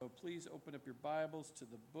please open up your Bibles to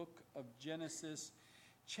the book of Genesis,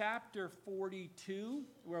 chapter 42,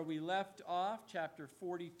 where we left off, chapter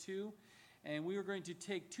 42. And we are going to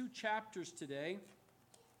take two chapters today.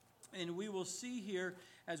 And we will see here,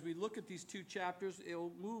 as we look at these two chapters,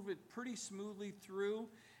 it'll move it pretty smoothly through.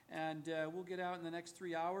 And we'll get out in the next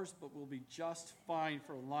 3 hours, but we'll be just fine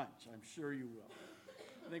for lunch. I'm sure you will.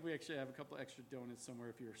 I think we actually have a couple extra donuts somewhere.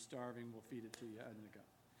 If you're starving, we'll feed it to you on the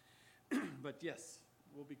go. But yes,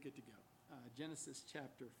 we'll be good to go. Genesis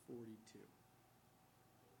chapter 42.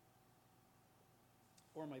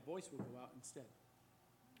 Or my voice will go out instead.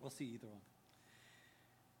 We'll see either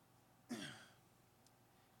one.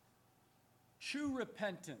 True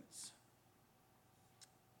repentance,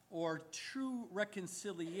 or true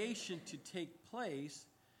reconciliation to take place,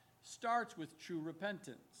 starts with true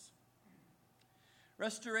repentance.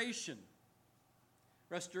 Restoration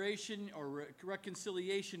or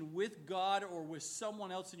reconciliation with God or with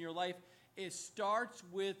someone else in your life, it starts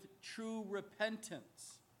with true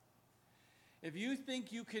repentance. If you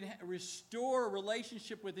think you can restore a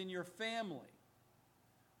relationship within your family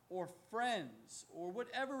or friends or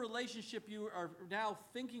whatever relationship you are now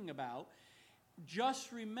thinking about,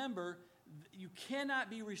 just remember you cannot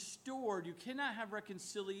be restored. You cannot have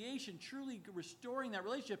reconciliation, truly restoring that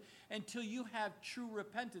relationship, until you have true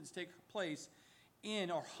repentance take place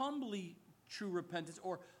or humbly true repentance,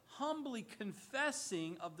 or humbly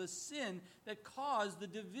confessing of the sin that caused the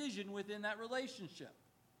division within that relationship.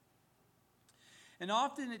 And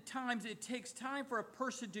often at times it takes time for a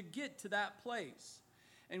person to get to that place.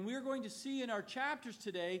 And we're going to see in our chapters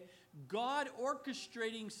today, God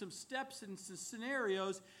orchestrating some steps and some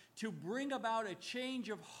scenarios to bring about a change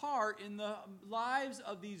of heart in the lives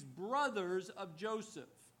of these brothers of Joseph.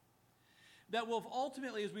 That will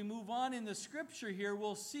ultimately, as we move on in the scripture here,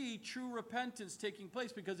 we'll see true repentance taking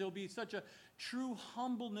place, because there will be such a true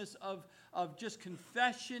humbleness of just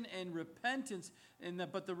confession and repentance,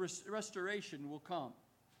 but the restoration will come.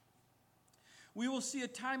 We will see a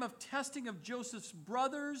time of testing of Joseph's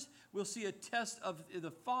brothers. We'll see a test of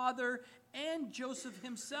the father and Joseph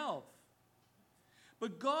himself.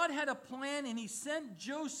 But God had a plan, and he sent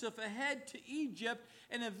Joseph ahead to Egypt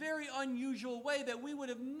in a very unusual way that we would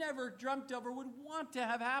have never dreamt of or would want to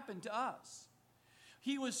have happened to us.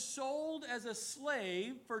 He was sold as a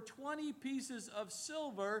slave for 20 pieces of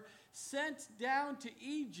silver, sent down to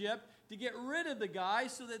Egypt to get rid of the guy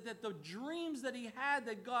so that the dreams that he had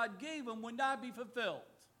that God gave him would not be fulfilled.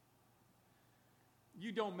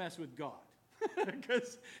 You don't mess with God.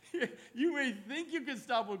 Because you may think you can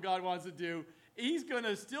stop what God wants to do. He's going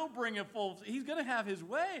to still bring it full. He's going to have his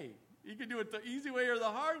way. He can do it the easy way or the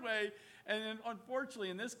hard way. And then, unfortunately,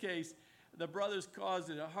 in this case, the brothers caused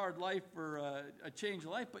it a hard life for a change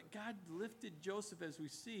of life. But God lifted Joseph, as we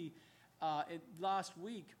see last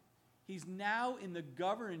week. He's now in the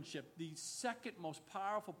governorship, the second most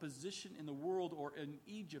powerful position in the world, or in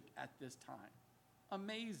Egypt at this time.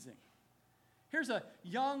 Amazing. Here's a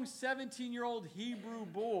young 17-year-old Hebrew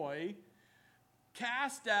boy,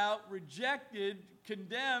 cast out, rejected,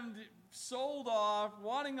 condemned, sold off,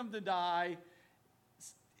 wanting him to die,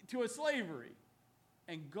 to a slavery.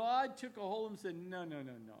 And God took a hold of him and said,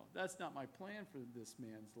 no. That's not my plan for this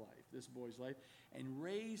man's life, this boy's life. And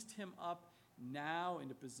raised him up now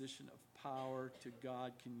in a position of power to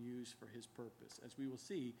God can use for his purpose, as we will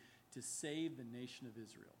see, to save the nation of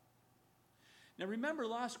Israel. Now remember,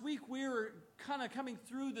 last week we were kind of coming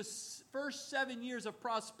through the first 7 years of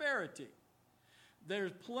prosperity.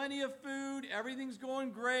 There's plenty of food, everything's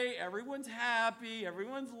going great, everyone's happy,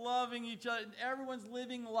 everyone's loving each other, everyone's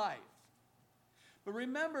living life. But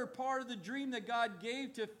remember, part of the dream that God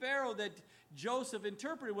gave to Pharaoh that Joseph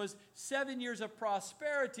interpreted was 7 years of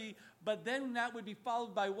prosperity, but then that would be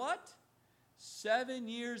followed by what? 7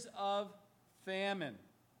 years of famine.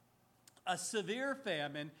 A severe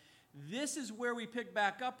famine. This is where we pick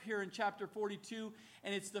back up here in chapter 42,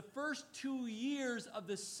 and it's the first 2 years of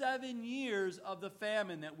the 7 years of the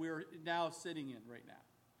famine that we're now sitting in right now.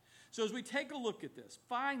 So as we take a look at this,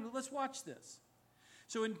 let's watch this.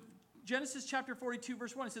 So in Genesis chapter 42,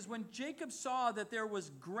 verse 1, it says, when Jacob saw that there was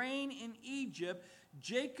grain in Egypt,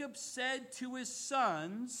 Jacob said to his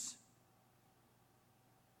sons,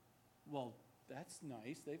 well, that's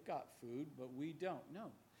nice, they've got food, but we don't.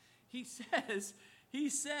 No. He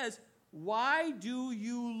says, why do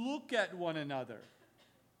you look at one another?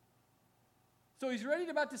 So he's ready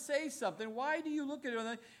about to say something. Why do you look at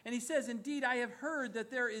it? And he says, indeed, I have heard that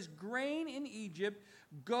there is grain in Egypt.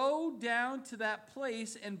 Go down to that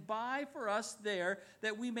place and buy for us there,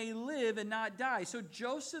 that we may live and not die. So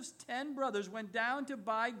Joseph's 10 brothers went down to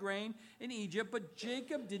buy grain in Egypt, but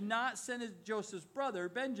Jacob did not send Joseph's brother,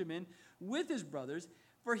 Benjamin, with his brothers,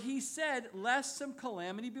 for he said, lest some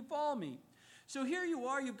calamity befall me. So here you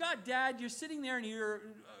are, you've got dad, you're sitting there and you're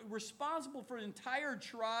responsible for an entire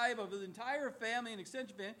tribe of the entire family and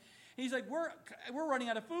extension family. And he's like, we're running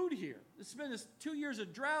out of food here. It's been this 2 years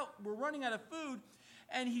of drought, we're running out of food.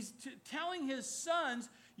 And he's telling his sons,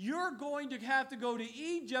 you're going to have to go to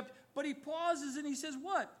Egypt. But he pauses and he says,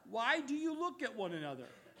 what? Why do you look at one another?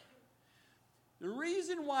 The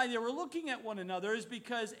reason why they were looking at one another is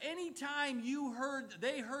because anytime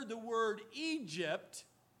they heard the word Egypt,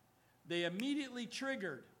 they immediately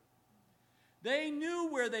triggered. They knew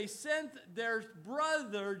where they sent their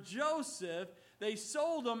brother Joseph. They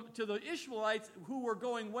sold him to the Ishmaelites who were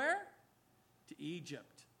going where? To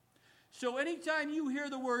Egypt. So anytime you hear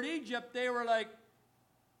the word Egypt, they were like,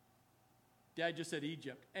 Dad just said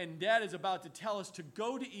Egypt. And Dad is about to tell us to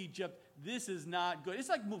go to Egypt. This is not good. It's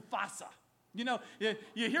like Mufasa. You know,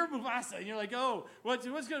 you hear Mufasa and you're like, oh, what's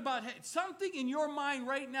good about it? Something in your mind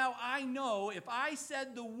right now, I know if I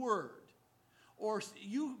said the word, or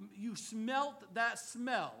you smelt that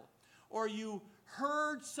smell, or you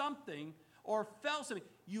heard something, or felt something,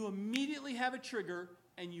 you immediately have a trigger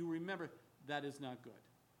and you remember that is not good.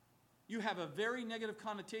 You have a very negative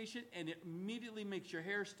connotation and it immediately makes your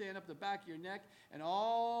hair stand up the back of your neck and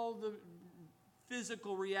all the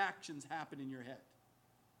physical reactions happen in your head.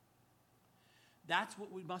 That's what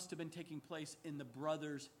must have been taking place in the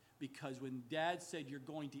brothers, because when Dad said you're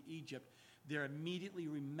going to Egypt, they immediately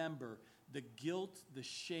remember the guilt, the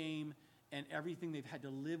shame, and everything they've had to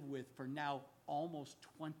live with for now almost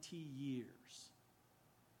 20 years.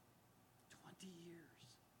 20 years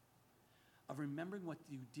of remembering what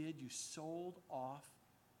you did. You sold off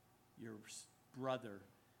your brother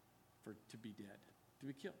to be dead, to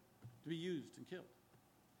be killed, to be used and killed.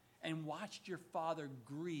 And watched your father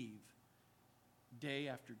grieve day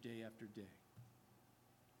after day after day.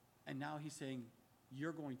 And now he's saying,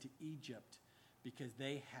 you're going to Egypt because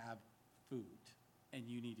they have food and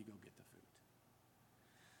you need to go get the food.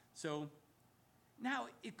 So now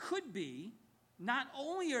it could be, not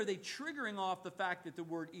only are they triggering off the fact that the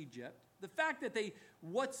word Egypt, the fact that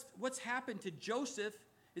what's happened to Joseph,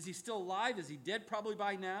 is he still alive? Is he dead probably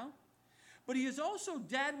by now? But he is also,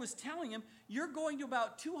 Dad was telling him, you're going to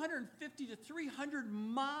about 250 to 300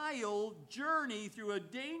 mile journey through a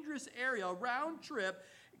dangerous area, a round trip,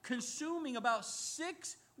 consuming about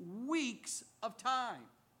 6 weeks of time.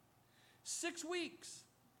 6 weeks.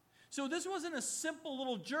 So this wasn't a simple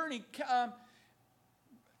little journey.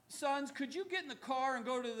 Sons, could you get in the car and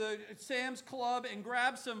go to the Sam's Club and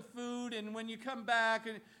grab some food, and when you come back,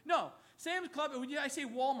 no, Sam's Club, when I say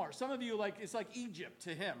Walmart, some of you, it's like Egypt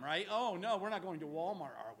to him, right? Oh, no, we're not going to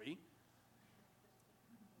Walmart, are we?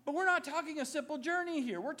 But we're not talking a simple journey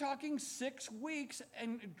here. We're talking 6 weeks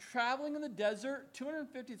and traveling in the desert,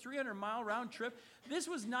 250, 300-mile round trip. This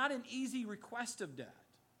was not an easy request of Dad.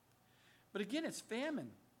 But again, it's famine.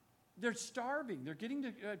 They're starving. They're getting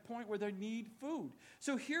to a point where they need food.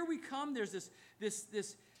 So here we come. There's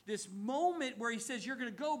this moment where he says, you're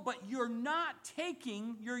going to go, but you're not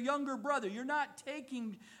taking your younger brother. You're not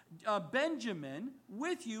taking Benjamin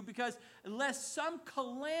with you, because lest some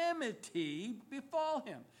calamity befall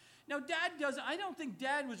him. Now, I don't think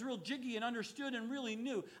Dad was real jiggy and understood and really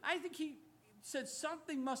knew. I think he said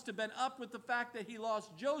something must have been up with the fact that he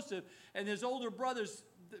lost Joseph and his older brothers.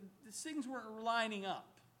 Things weren't lining up.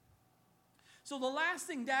 So the last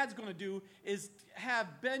thing Dad's going to do is have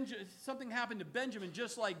something happen to Benjamin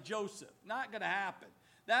just like Joseph. Not going to happen.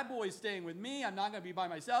 That boy's staying with me. I'm not going to be by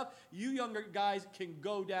myself. You younger guys can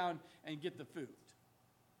go down and get the food.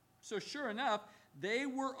 So sure enough, they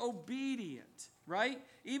were obedient, right?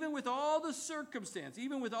 Even with all the circumstance,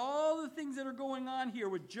 even with all the things that are going on here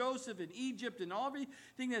with Joseph and Egypt and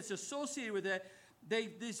everything that's associated with that,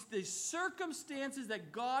 the circumstances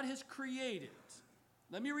that God has created.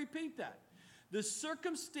 Let me repeat that. The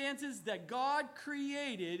circumstances that God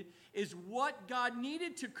created is what God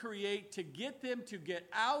needed to create to get them to get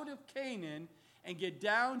out of Canaan and get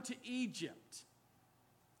down to Egypt.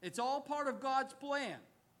 It's all part of God's plan.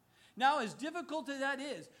 Now, as difficult as that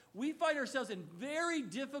is, we find ourselves in very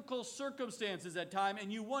difficult circumstances at times, and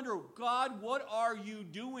you wonder, God, what are you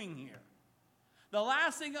doing here? The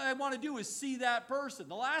last thing I want to do is see that person.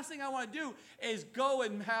 The last thing I want to do is go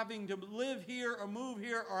and having to live here or move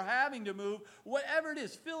here or having to move, whatever it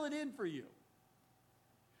is, fill it in for you.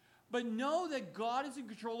 But know that God is in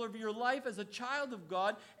control of your life as a child of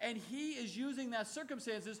God, and he is using that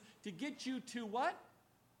circumstances to get you to what?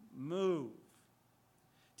 Move.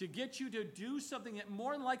 To get you to do something that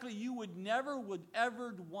more than likely you would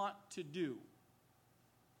ever want to do.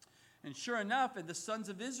 And sure enough, the sons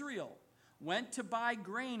of Israel went to buy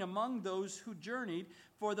grain among those who journeyed,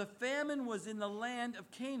 for the famine was in the land of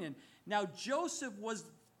Canaan. Now Joseph was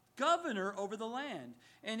governor over the land,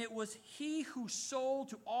 and it was he who sold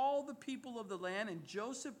to all the people of the land, and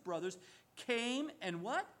Joseph's brothers came and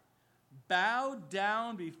what? Bowed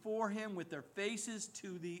down before him with their faces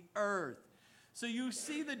to the earth. So you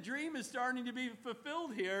see the dream is starting to be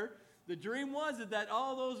fulfilled here. The dream was that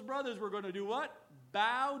all those brothers were going to do what?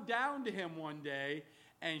 Bow down to him one day.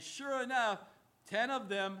 And sure enough, 10 of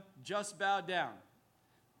them just bowed down.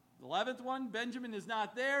 The 11th one, Benjamin, is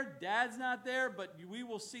not there. Dad's not there. But we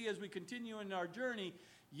will see as we continue in our journey,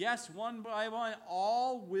 yes, one by one,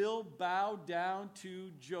 all will bow down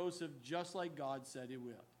to Joseph just like God said he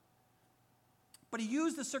will. But he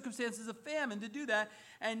used the circumstances of famine to do that.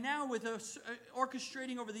 And now with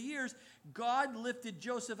orchestrating over the years, God lifted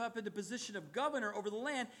Joseph up into the position of governor over the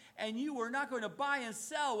land. And you were not going to buy and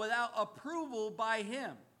sell without approval by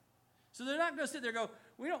him. So they're not going to sit there and go,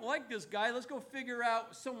 we don't like this guy. Let's go figure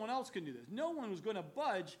out someone else can do this. No one was going to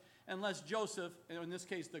budge unless Joseph, in this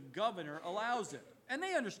case the governor, allows it. And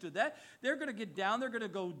they understood that. They're going to get down. They're going to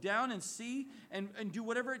go down and see and do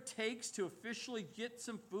whatever it takes to officially get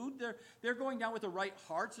some food. They're going down with the right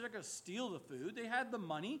hearts. They're not going to steal the food. They had the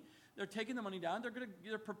money. They're taking the money down.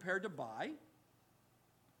 They're prepared to buy.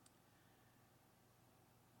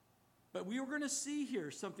 But we were going to see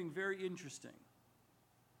here something very interesting.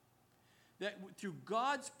 That through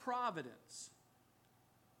God's providence,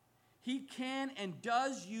 he can and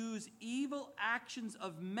does use evil actions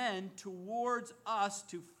of men towards us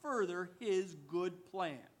to further his good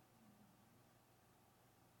plan.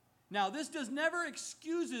 Now, this never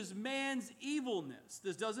excuses man's evilness.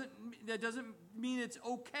 That doesn't mean it's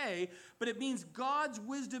okay, but it means God's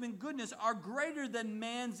wisdom and goodness are greater than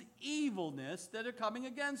man's evilness that are coming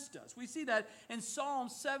against us. We see that in Psalm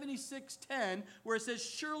 76:10, where it says,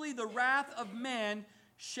 "Surely the wrath of man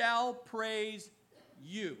shall praise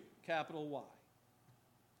you," capital Y.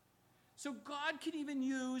 So God can even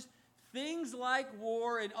use things like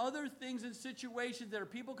war and other things and situations that are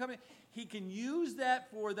people coming. He can use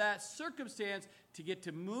that for that circumstance to get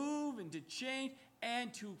to move and to change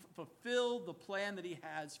and to fulfill the plan that he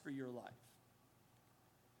has for your life.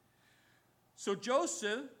 So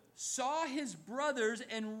Joseph saw his brothers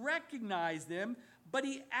and recognized them, but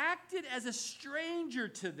he acted as a stranger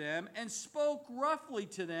to them and spoke roughly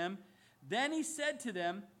to them. Then he said to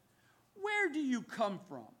them, "Where do you come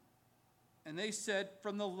from?" And they said,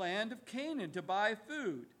 "From the land of Canaan to buy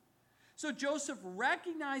food." So Joseph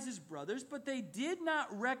recognized his brothers, but they did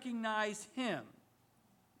not recognize him.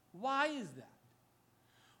 Why is that?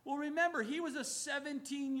 Well, remember, he was a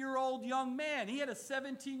 17-year-old young man. He had a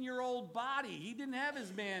 17-year-old body. He didn't have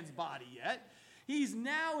his man's body yet. He's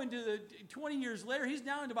now into the 20 years later, he's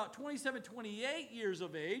now into about 27, 28 years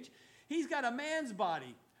of age. He's got a man's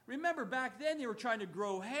body. Remember, back then they were trying to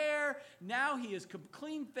grow hair. Now he is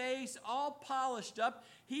clean face, all polished up.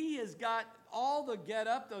 He has got all the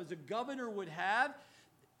get-up that a governor would have.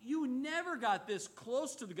 You never got this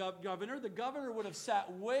close to the governor. The governor would have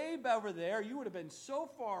sat way over there. You would have been so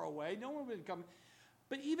far away. No one would have come.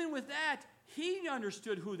 But even with that, he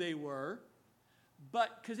understood who they were.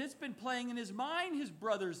 But because it's been playing in his mind, his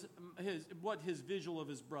visual of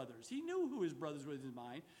his brothers. He knew who his brothers were in his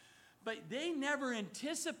mind. But they never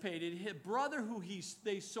anticipated his brother who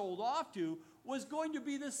they sold off to was going to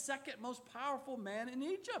be the second most powerful man in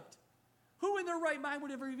Egypt. Who in their right mind would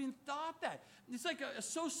have ever even thought that? It's like an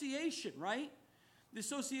association, right? The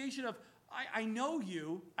association of, I know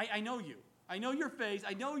you, I know you. I know your face,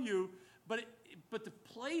 I know you, but the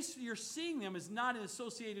place you're seeing them is not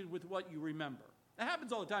associated with what you remember. That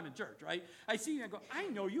happens all the time in church, right? I see you and I go, I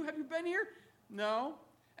know you. Have you been here? No.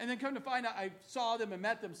 And then come to find out I saw them and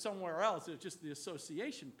met them somewhere else. It's just the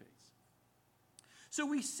association piece. So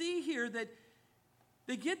we see here that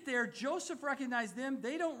they get there. Joseph recognized them.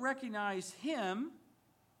 They don't recognize him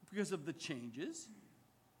because of the changes.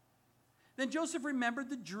 Then Joseph remembered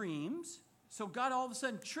the dreams. So God all of a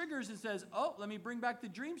sudden triggers and says, "Oh, let me bring back the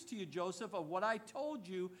dreams to you, Joseph, of what I told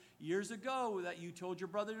you years ago that you told your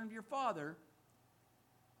brother and your father."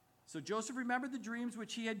 So Joseph remembered the dreams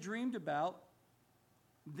which he had dreamed about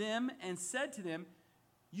them and said to them,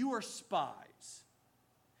 "You are spies.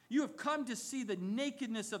 You have come to see the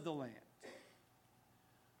nakedness of the land."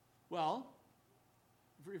 Well,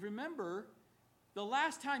 remember, the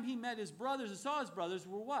last time he met his brothers and saw his brothers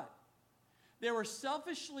were what? They were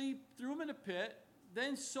selfishly threw him in a pit,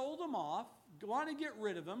 then sold him off, wanted to get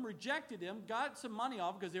rid of him, rejected him, got some money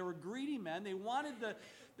off because they were greedy men.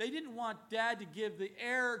 They didn't want Dad to give the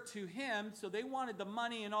heir to him, so they wanted the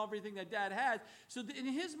money and everything that Dad had. So in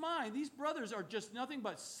his mind, these brothers are just nothing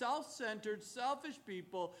but self-centered, selfish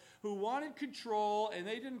people who wanted control, and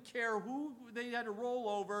they didn't care who they had to roll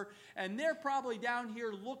over, and they're probably down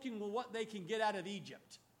here looking for what they can get out of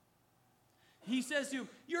Egypt. He says to him,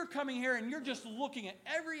 you're coming here and you're just looking at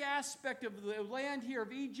every aspect of the land here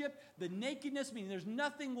of Egypt, the nakedness, meaning there's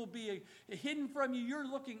nothing will be hidden from you. You're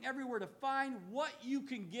looking everywhere to find what you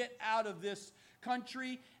can get out of this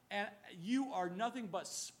country, and you are nothing but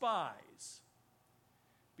spies.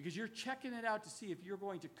 Because you're checking it out to see if you're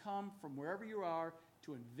going to come from wherever you are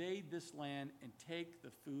to invade this land and take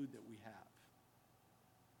the food that we have.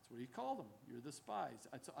 That's what he called them. You're the spies.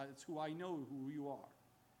 That's who I know who you are.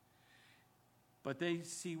 But they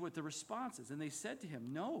see what the response is. And they said to him,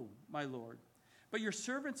 no, my lord, but your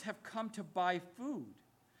servants have come to buy food.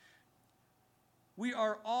 We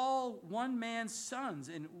are all one man's sons,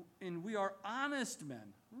 and we are honest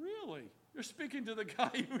men. Really? You're speaking to the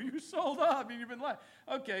guy who you sold off and you've been lying.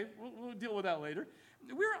 Okay, we'll deal with that later.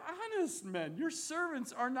 We're honest men. Your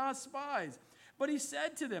servants are not spies. But he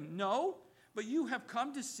said to them, no, but you have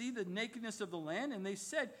come to see the nakedness of the land. And they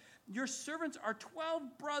said, your servants are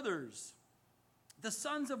 12 brothers, the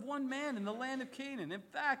sons of one man in the land of Canaan. In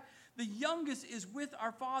fact, the youngest is with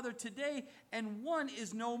our father today, and one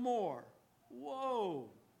is no more. Whoa.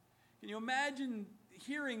 Can you imagine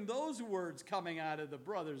hearing those words coming out of the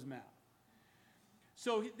brother's mouth?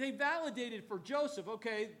 So they validated for Joseph,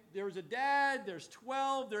 okay, there's a dad, there's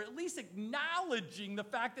 12. They're at least acknowledging the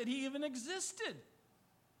fact that he even existed.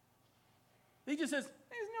 He just says,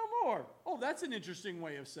 there's no more. Oh, that's an interesting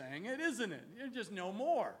way of saying it, isn't it? There's just no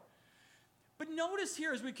more. But notice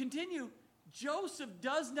here as we continue, Joseph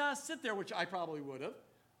does not sit there, which I probably would have.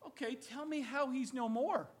 Okay, tell me how he's no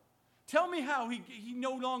more. Tell me how he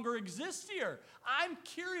no longer exists here. I'm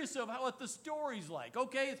curious of what the story's like.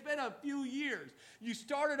 Okay, it's been a few years. You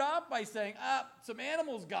started off by saying, some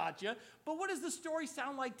animals got you, but what does the story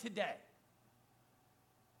sound like today?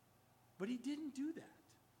 But he didn't do that.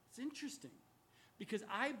 It's interesting because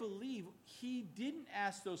I believe he didn't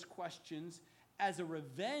ask those questions as a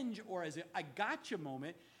revenge or as a I gotcha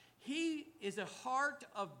moment. He is a heart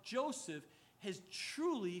of Joseph has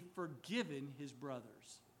truly forgiven his brothers.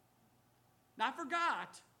 Not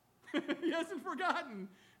forgot. He hasn't forgotten.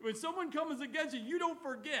 When someone comes against you, you don't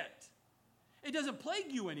forget. It doesn't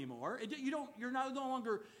plague you anymore. You're no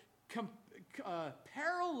longer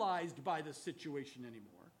paralyzed by the situation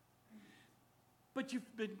anymore. But you've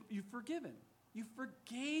forgiven. You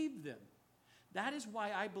forgave them. That is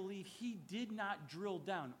why I believe he did not drill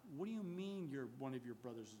down. What do you mean one of your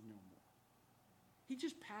brothers is no more? He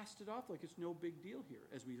just passed it off like it's no big deal here,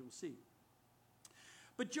 as we will see.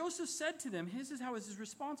 But Joseph said to them, this is how his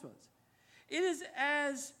response was. It is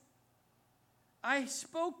as I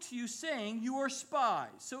spoke to you saying, you are spies.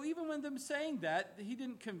 So even when them saying that, he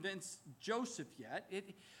didn't convince Joseph yet.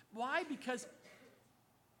 Why? Because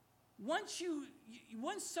once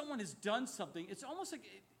someone has done something, it's almost like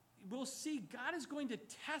we'll see God is going to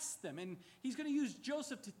test them. And he's going to use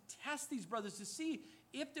Joseph to test these brothers to see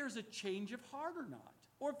if there's a change of heart or not.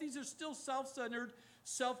 Or if these are still self-centered,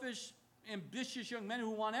 selfish, ambitious young men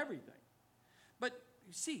who want everything. But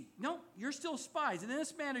you see, no, you're still spies. And in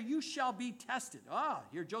this manner you shall be tested.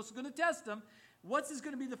 Here Joseph's going to test them. What's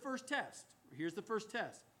going to be the first test? Here's the first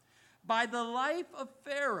test. By the life of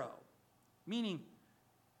Pharaoh, meaning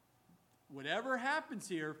whatever happens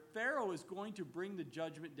here, Pharaoh is going to bring the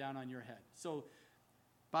judgment down on your head. So,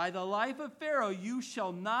 by the life of Pharaoh, you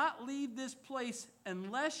shall not leave this place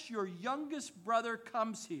unless your youngest brother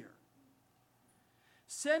comes here.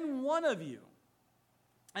 Send one of you,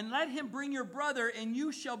 and let him bring your brother, and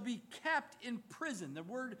you shall be kept in prison. The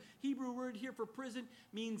Hebrew word here for prison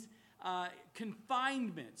means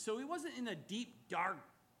confinement. So he wasn't in a deep, dark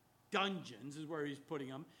dungeons is where he's putting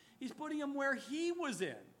him. He's putting him where he was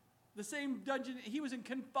in. The same dungeon, he was in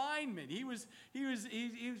confinement. He's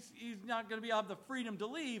not going to have the freedom to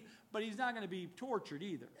leave, but he's not going to be tortured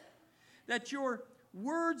either. That your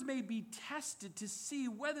words may be tested to see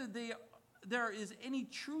whether there is any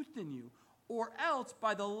truth in you, or else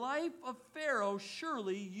by the life of Pharaoh,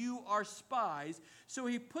 surely you are spies. So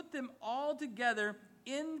he put them all together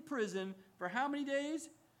in prison for how many days?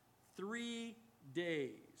 3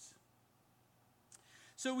 days.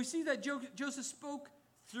 So we see that Joseph spoke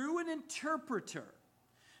through an interpreter.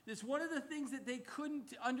 It's one of the things that they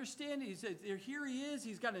couldn't understand. He said, here he is.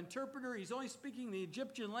 He's got an interpreter. He's only speaking the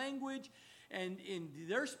Egyptian language. and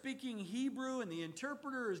they're speaking Hebrew, and the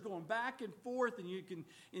interpreter is going back and forth, and you can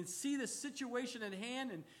see the situation at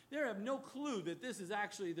hand, and they have no clue that this is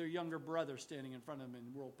actually their younger brother standing in front of them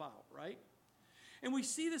in world power, right? And we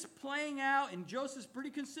see this playing out, and Joseph's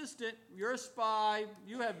pretty consistent. You're a spy.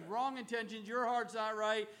 You have wrong intentions. Your heart's not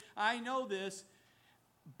right. I know this,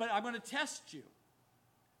 but I'm going to test you.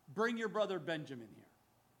 Bring your brother Benjamin here.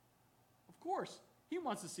 Of course, he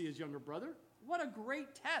wants to see his younger brother. What a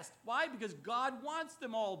great test. Why? Because God wants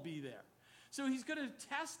them all to be there. So he's going to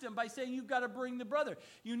test him by saying, you've got to bring the brother.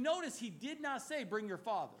 You notice he did not say, bring your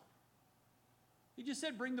father. He just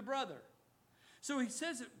said, bring the brother. So he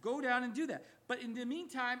says, go down and do that. But in the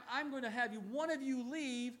meantime, I'm going to have one of you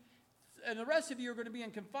leave, and the rest of you are going to be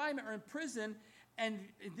in confinement or in prison. And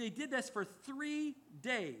they did this for 3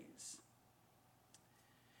 days.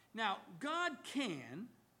 Now, God can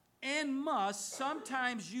and must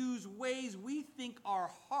sometimes use ways we think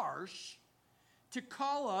are harsh to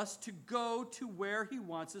call us to go to where he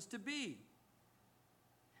wants us to be.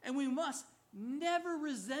 And we must never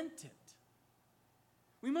resent it.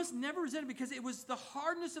 We must never resent it because it was the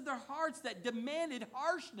hardness of their hearts that demanded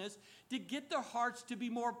harshness to get their hearts to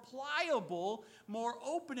be more pliable, more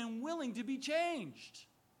open and willing to be changed.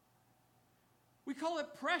 We call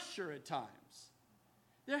it pressure at times.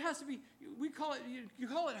 There has to be, you call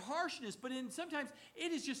it harshness, but sometimes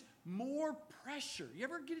it is just more pressure. You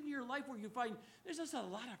ever get into your life where you find there's just a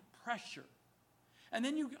lot of pressure? And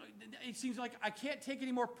then it seems like I can't take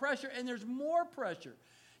any more pressure, and there's more pressure.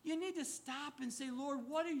 You need to stop and say, Lord,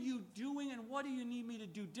 what are you doing, and what do you need me to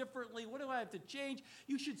do differently? What do I have to change?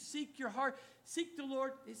 You should seek your heart. Seek the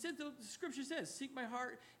Lord. It says, the scripture says, seek my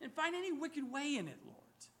heart and find any wicked way in it, Lord.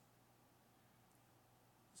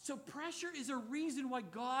 So pressure is a reason why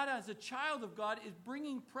God, as a child of God, is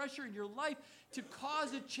bringing pressure in your life to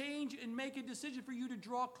cause a change and make a decision for you to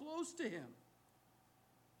draw close to him.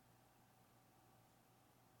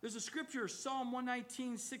 There's a scripture, Psalm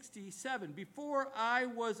 119:67. Before I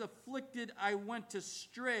was afflicted, I went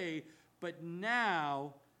astray, but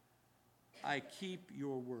now I keep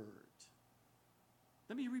your word.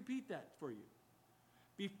 Let me repeat that for you.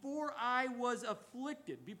 Before I was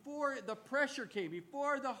afflicted, before the pressure came,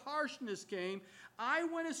 before the harshness came, I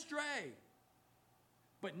went astray.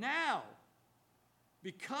 But now,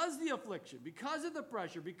 because of the affliction, because of the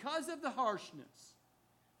pressure, because of the harshness,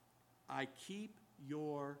 I keep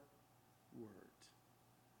your word.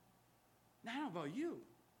 Now, I don't know about you.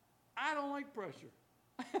 I don't like pressure.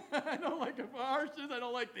 I don't like the harshness. I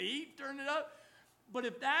don't like the heat, turn it up. But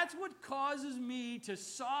if that's what causes me to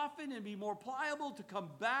soften and be more pliable, to come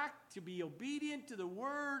back, to be obedient to the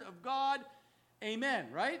word of God, amen,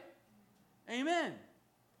 right? Amen.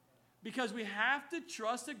 Because we have to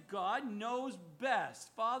trust that God knows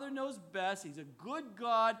best. Father knows best. He's a good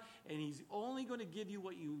God, and he's only going to give you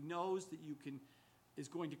what you knows that you can is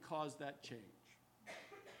going to cause that change.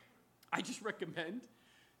 I just recommend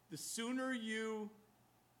the sooner you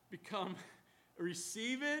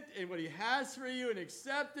receive it and what he has for you and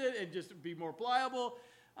accept it and just be more pliable,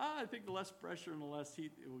 I think the less pressure and the less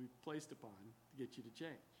heat it will be placed upon to get you to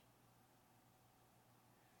change.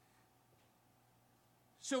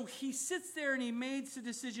 So he sits there and he makes the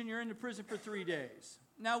decision, you're in the prison for 3 days.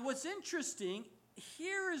 Now what's interesting,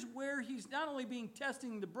 here is where he's not only being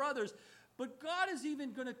testing the brothers, but God is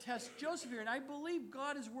even going to test Joseph here. And I believe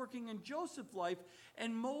God is working in Joseph's life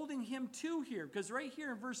and molding him too here. Because right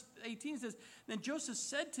here in verse 18 it says, then Joseph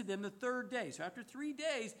said to them the 3rd day. So after 3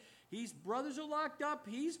 days, his brothers are locked up.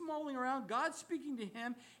 He's mulling around. God's speaking to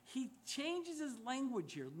him. He changes his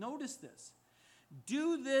language here. Notice this.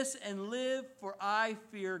 Do this and live, for I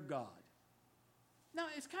fear God. Now,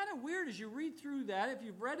 it's kind of weird as you read through that. If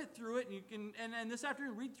you've read it through it, and you can, and this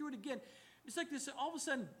afternoon read through it again, it's like this, all of a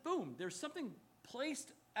sudden, boom, there's something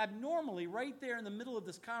placed abnormally right there in the middle of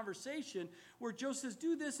this conversation where Joseph says,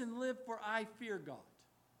 do this and live, for I fear God.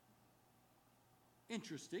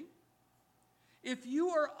 Interesting. If you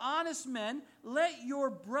are honest men, let your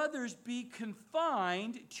brothers be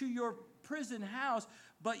confined to your prison house,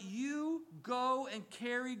 but you go and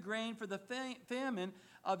carry grain for the famine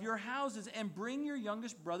of your houses and bring your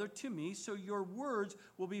youngest brother to me, so your words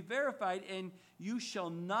will be verified and you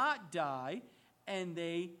shall not die. And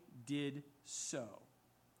they did so.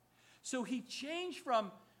 So he changed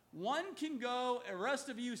from one can go and the rest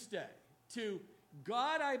of you stay to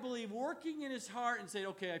God, I believe, working in his heart and saying,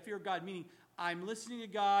 okay, I fear God, meaning I'm listening to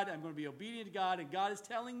God, I'm going to be obedient to God, and God is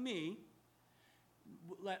telling me,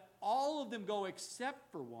 let all of them go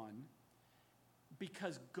except for one,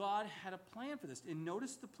 because God had a plan for this. And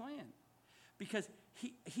notice the plan. Because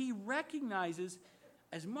he recognizes,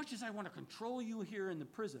 as much as I want to control you here in the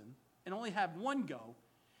prison, and only have one go,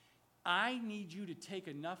 I need you to take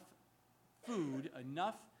enough food,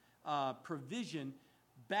 enough provision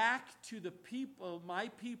back to the people, my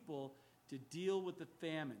people, to deal with the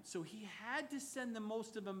famine. So he had to send the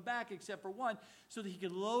most of them back except for one, so that he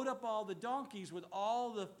could load up all the donkeys with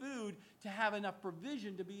all the food to have enough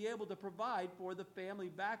provision to be able to provide for the family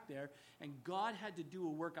back there. And God had to do a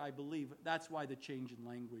work, I believe. That's why the change in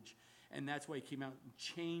language. And that's why he came out and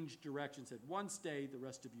changed direction, said, one stay, the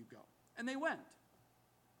rest of you go. And they went.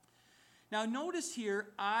 Now notice here,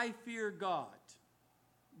 I fear God.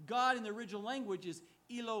 God in the original language is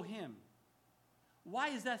Elohim. Why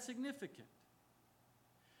is that significant?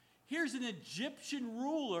 Here's an Egyptian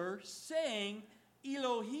ruler saying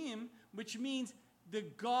Elohim, which means the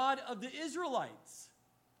God of the Israelites.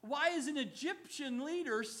 Why is an Egyptian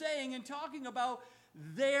leader saying and talking about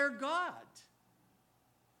their God?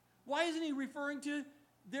 Why isn't he referring to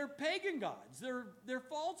their pagan gods, their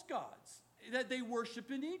false gods that they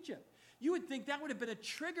worship in Egypt? You would think that would have been a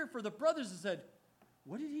trigger for the brothers and said,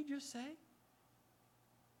 what did he just say?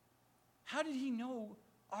 How did he know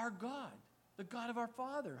our God, the God of our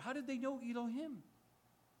father? How did they know Elohim?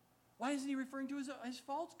 Why isn't he referring to his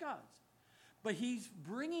false gods? But he's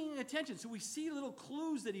bringing attention. So we see little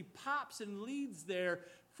clues that he pops and leads there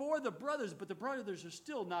for the brothers, but the brothers are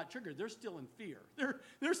still not triggered. They're still in fear.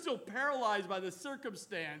 They're still paralyzed by the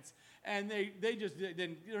circumstance, and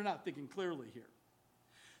they're not thinking clearly here.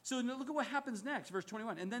 So look at what happens next, verse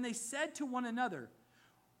 21. And then they said to one another,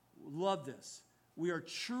 love this, we are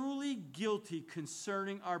truly guilty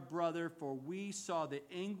concerning our brother, for we saw the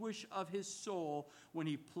anguish of his soul when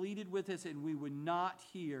he pleaded with us, and we would not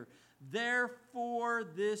hear. Therefore,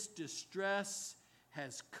 this distress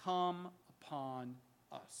has come upon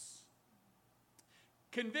us.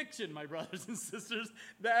 Conviction, my brothers and sisters,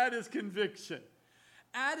 that is conviction.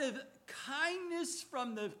 Out of kindness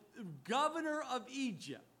from the governor of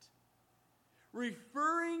Egypt,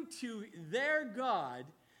 referring to their God,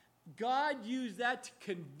 God used that to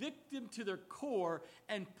convict them to their core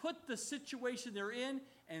and put the situation they're in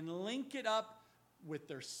and link it up with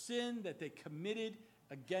their sin that they committed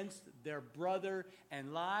against their brother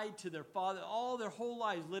and lied to their father, all their whole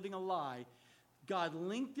lives living a lie. God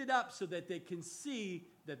linked it up so that they can see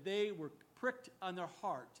that they were pricked on their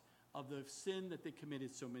heart of the sin that they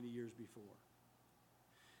committed so many years before.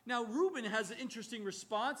 Now, Reuben has an interesting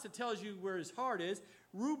response that tells you where his heart is.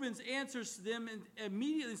 Reuben answers to them and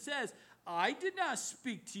immediately says, I did not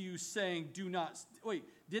speak to you saying,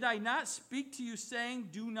 did I not speak to you saying,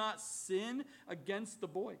 do not sin against the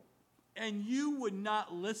boy? And you would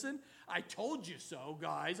not listen? I told you so,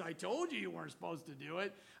 guys. I told you weren't supposed to do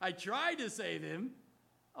it. I tried to save him.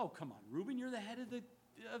 Oh, come on, Reuben, you're the head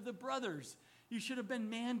of the brothers. You should have been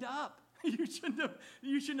manned up. He shouldn't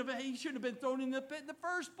have been thrown in the pit in the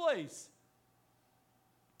first place.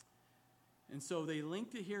 And so they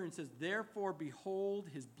linked it here and says, therefore, behold,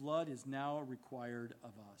 his blood is now required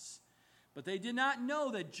of us. But they did not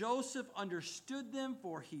know that Joseph understood them,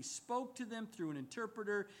 for he spoke to them through an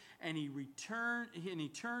interpreter, and he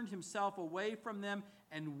turned himself away from them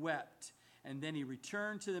and wept. And then he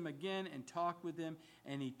returned to them again and talked with them,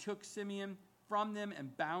 and he took Simeon from them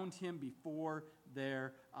and bound him before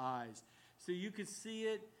their eyes. So you can see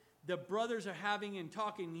it. The brothers are having and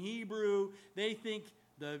talking Hebrew. They think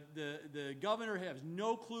the governor has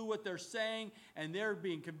no clue what they're saying, and they're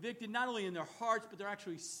being convicted not only in their hearts, but they're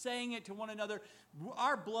actually saying it to one another.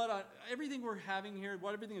 Our blood, everything we're having here,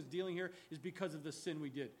 what everything is dealing here, is because of the sin we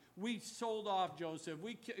did. We sold off Joseph.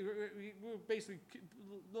 We basically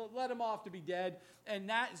let him off to be dead, and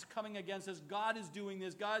that is coming against us. God is doing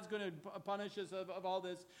this. God's going to punish us of all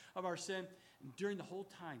this, of our sin. And during the whole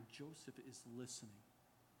time, Joseph is listening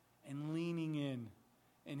and leaning in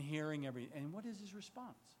and hearing everything. And what is his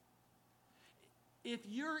response? If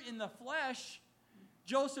you're in the flesh,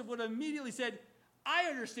 Joseph would have immediately said, I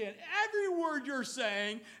understand every word you're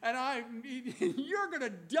saying, and you're going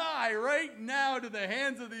to die right now to the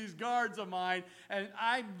hands of these guards of mine, and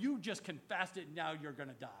you just confessed it, and now you're going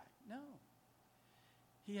to die. No.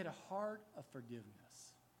 He had a heart of forgiveness.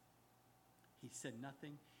 He said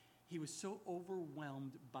nothing. He was so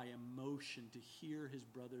overwhelmed by emotion to hear his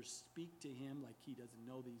brothers speak to him like he doesn't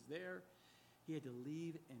know that he's there. He had to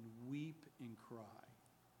leave and weep and cry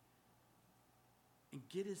and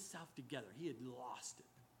get himself together. He had lost it.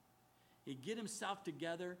 He'd get himself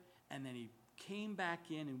together, and then he came back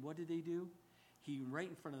in, and what did they do? Right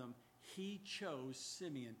in front of them, he chose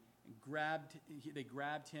Simeon and they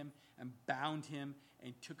grabbed him and bound him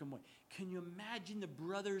and took him away. Can you imagine the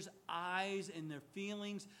brothers' eyes and their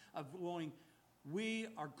feelings of going, We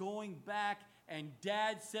are going back, and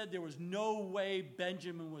Dad said there was no way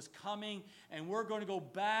Benjamin was coming, and we're going to go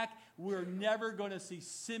back. We're never going to see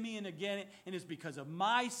Simeon again, and it's because of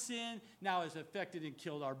my sin. Now it's affected and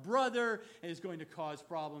killed our brother, and it's going to cause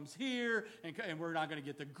problems here, and we're not going to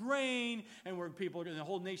get the grain, and the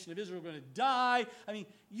whole nation of Israel are going to die. I mean,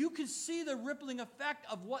 you can see the rippling effect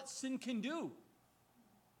of what sin can do.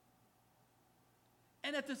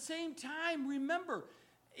 And at the same time, remember,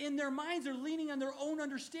 in their minds, they're leaning on their own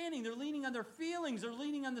understanding. They're leaning on their feelings. They're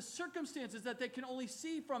leaning on the circumstances that they can only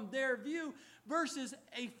see from their view versus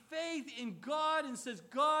a faith in God and says,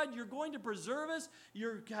 God, you're going to preserve us.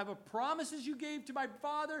 You have a promises you gave to my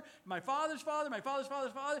father, my father's father, my father's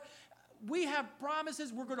father's father. We have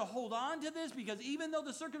promises. We're going to hold on to this because even though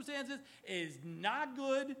the circumstances is not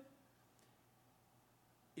good,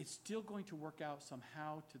 it's still going to work out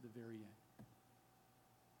somehow to the very end.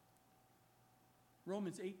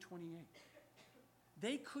 Romans 8:28.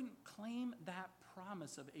 They couldn't claim that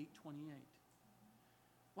promise of 8:28.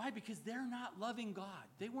 Why? Because they're not loving God.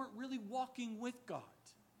 They weren't really walking with God.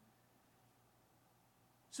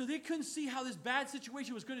 So they couldn't see how this bad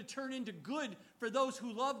situation was going to turn into good for those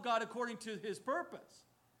who love God according to his purpose,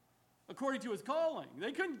 according to his calling.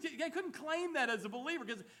 They couldn't claim that as a believer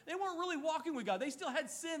because they weren't really walking with God. They still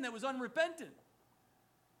had sin that was unrepentant.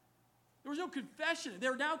 There was no confession.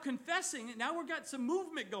 They're now confessing. Now we've got some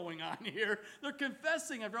movement going on here. They're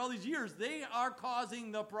confessing after all these years. They are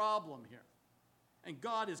causing the problem here. And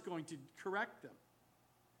God is going to correct them.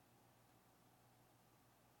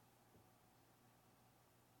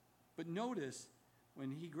 But notice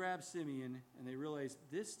when he grabs Simeon and they realize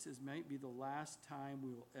might be the last time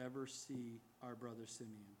we will ever see our brother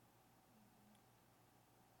Simeon.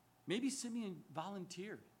 Maybe Simeon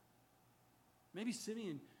volunteered. Maybe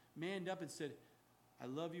Simeon manned up and said, I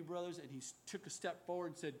love you, brothers. And he took a step forward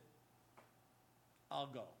and said, I'll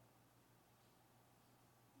go.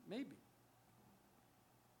 Maybe.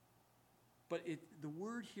 But the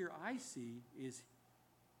word here I see is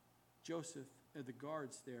Joseph, the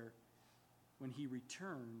guards there, when he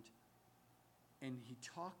returned and he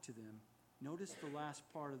talked to them. Notice the last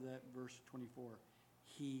part of that verse 24.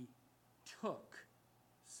 He took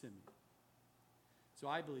Simeon. So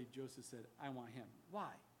I believe Joseph said, I want him. Why?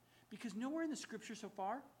 Because nowhere in the scripture so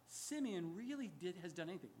far, Simeon really has done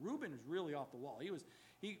anything. Reuben is really off the wall.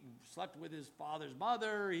 He slept with his father's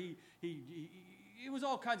mother. It was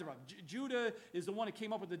all kinds of problems. Judah is the one that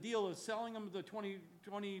came up with the deal of selling him the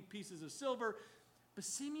 20 pieces of silver. But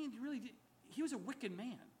Simeon he was a wicked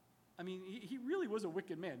man. I mean, he really was a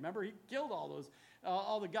wicked man. Remember, he killed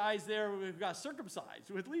all the guys there who got circumcised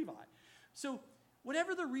with Levi. So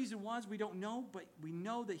whatever the reason was, we don't know, but we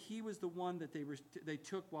know that he was the one that they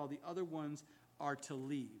took while the other ones are to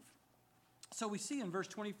leave. So we see in verse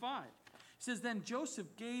 25, it says, Then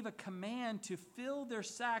Joseph gave a command to fill their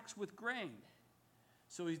sacks with grain.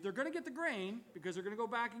 So they're going to get the grain because they're going to go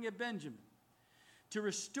back and get Benjamin. To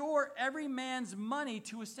restore every man's money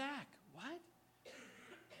to a sack. What?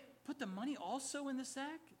 Put the money also in the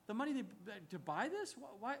sack? The money to buy this?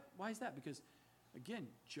 Why is that? Because again,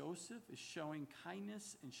 Joseph is showing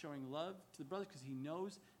kindness and showing love to the brothers because he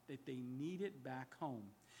knows that they need it back home.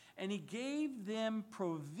 And he gave them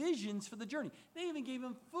provisions for the journey. They even gave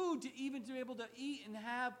them food to be able to eat and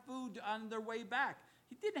have food on their way back.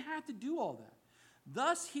 He didn't have to do all that.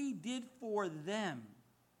 Thus he did for them.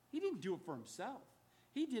 He didn't do it for himself.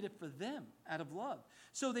 He did it for them out of love.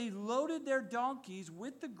 So they loaded their donkeys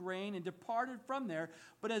with the grain and departed from there.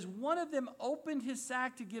 But as one of them opened his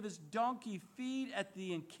sack to give his donkey feed at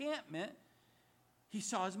the encampment, he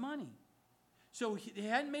saw his money. So they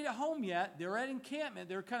hadn't made it home yet. They're at encampment.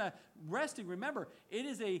 They're kind of resting. Remember, it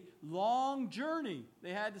is a long journey.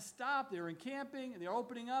 They had to stop. They were encamping. They're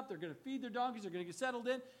opening up. They're going to feed their donkeys. They're going to get settled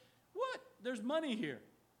in. What? There's money here.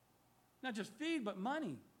 Not just feed, but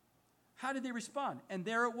money. How did they respond? And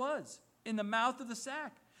there it was, in the mouth of the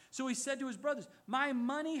sack. So he said to his brothers, My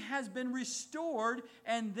money has been restored,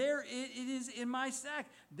 and there it is in my sack.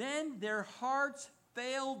 Then their hearts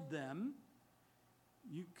failed them.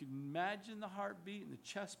 You can imagine the heartbeat and the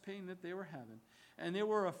chest pain that they were having. And they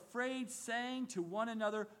were afraid, saying to one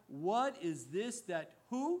another, What is this that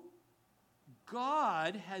who?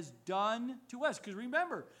 God has done to us. Because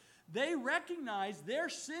remember, they recognize their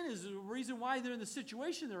sin is the reason why they're in the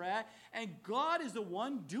situation they're at, and God is the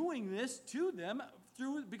one doing this to them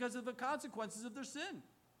because of the consequences of their sin.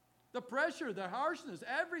 The pressure, the harshness,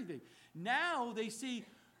 everything. Now they see,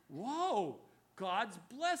 whoa, God's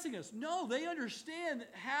blessing us. No, they understand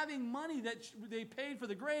having money that they paid for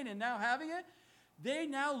the grain and now having it, they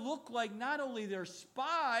now look like not only they're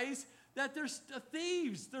spies, that they're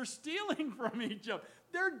thieves. They're stealing from each other.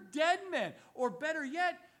 They're dead men. Or better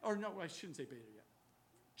yet, or no, I shouldn't say better yet.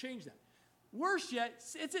 Change that. Worse yet,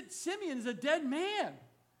 Simeon is a dead man.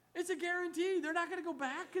 It's a guarantee. They're not going to go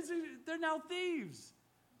back because they're now thieves.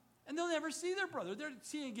 And they'll never see their brother. They're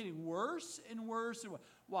seeing it getting worse and worse and worse.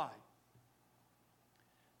 Why?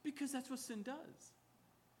 Because that's what sin does.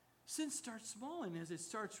 Sin starts small, and as it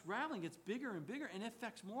starts rattling, it gets bigger and bigger, and it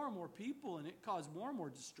affects more and more people, and it causes more and more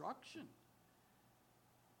destruction.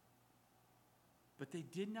 But they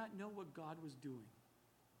did not know what God was doing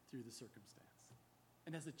through the circumstance.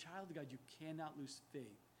 And as a child of God, you cannot lose faith.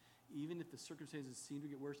 Even if the circumstances seem to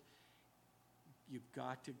get worse, you've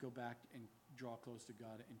got to go back and draw close to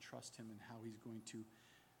God and trust him in how he's going to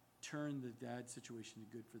turn the bad situation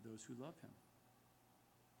to good for those who love him.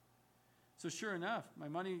 So sure enough,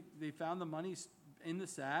 they found the money in the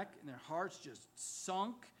sack, and their hearts just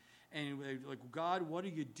sunk. And they're like, God, what are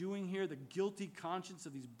you doing here? The guilty conscience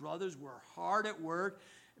of these brothers were hard at work,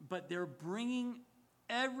 but they're bringing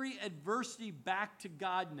every adversity back to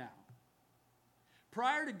God now.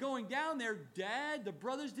 Prior to going down there, the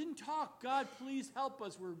brothers didn't talk. God, please help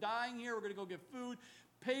us. We're dying here. We're going to go get food.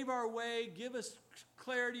 Pave our way. Give us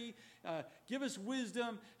clarity. Give us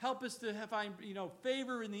wisdom. Help us to find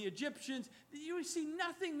favor in the Egyptians. You see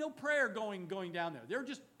nothing, no prayer going down there. They're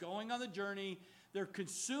just going on the journey. They're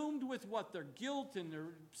consumed with what their guilt and their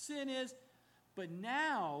sin is. But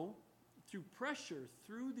now, through pressure,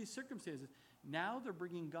 through these circumstances, now they're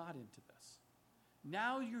bringing God into this.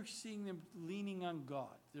 Now you're seeing them leaning on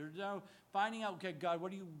God. They're now finding out, okay, God,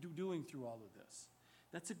 what are you doing through all of this?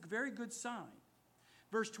 That's a very good sign.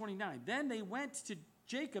 Verse 29, then they went to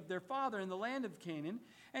Jacob, their father, in the land of Canaan,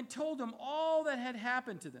 and told him all that had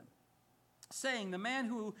happened to them, saying, the man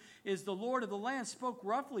who is the Lord of the land spoke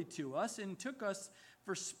roughly to us and took us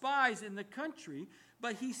for spies in the country.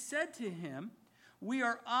 But he said to him, we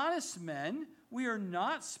are honest men. We are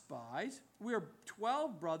not spies. We are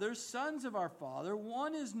 12 brothers, sons of our father.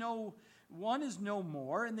 One is no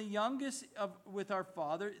more, and the youngest with our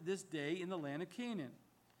father this day in the land of Canaan.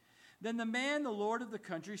 Then the man, the Lord of the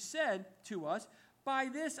country, said to us, by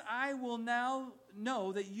this I will now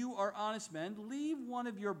know that you are honest men. Leave one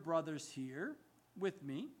of your brothers here with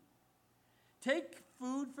me. Take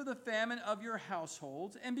food for the famine of your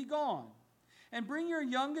households, and be gone. And bring your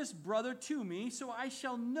youngest brother to me, so I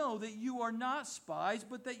shall know that you are not spies,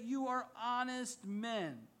 but that you are honest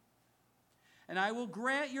men. And I will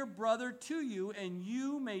grant your brother to you, and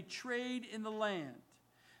you may trade in the land.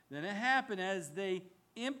 Then it happened as they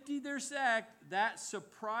emptied their sack that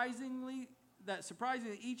surprisingly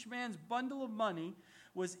each man's bundle of money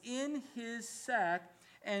was in his sack.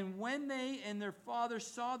 And when they and their father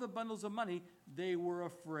saw the bundles of money, they were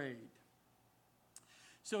afraid.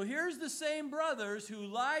 So here's the same brothers who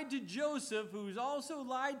lied to Joseph, who's also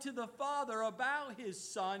lied to the father about his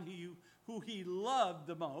son who he loved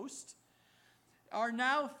the most, are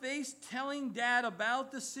now faced telling dad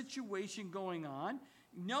about the situation going on,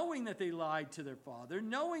 knowing that they lied to their father,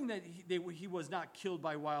 knowing that he was not killed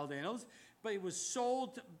by wild animals, but he was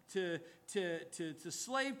sold to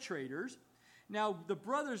slave traders. Now, the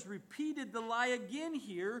brothers repeated the lie again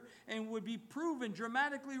here and would be proven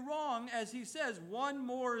dramatically wrong, as he says, one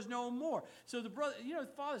more is no more. So the brother, the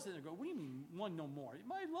father's sitting there going, what do you mean one no more?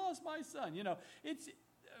 I lost my son. It's a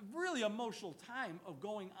really emotional time of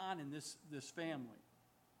going on in this family.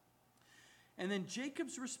 And then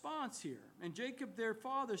Jacob's response here. And Jacob, their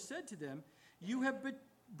father, said to them, you have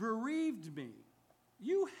bereaved me.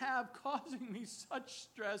 You have causing me such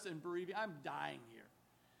stress and bereaving. I'm dying here.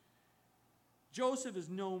 Joseph is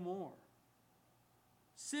no more.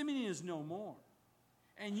 Simeon is no more.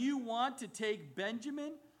 And you want to take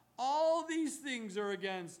Benjamin? All these things are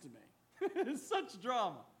against me. Such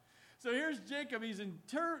drama. So here's Jacob. He's in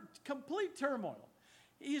complete turmoil.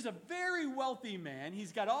 He's a very wealthy man.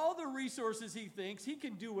 He's got all the resources he thinks. He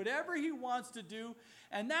can do whatever he wants to do.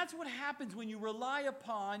 And that's what happens when you rely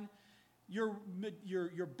upon your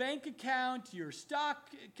bank account, your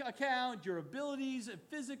stock account, your abilities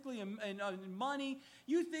physically and money.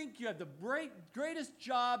 You think you have the greatest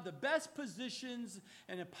job, the best positions,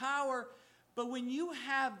 and the power. But when you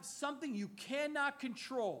have something you cannot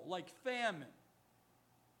control, like famine,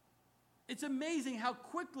 it's amazing how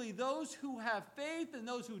quickly those who have faith and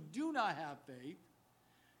those who do not have faith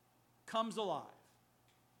comes alive.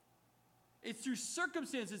 It's through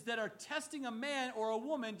circumstances that are testing a man or a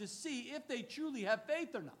woman to see if they truly have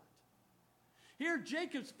faith or not. Here,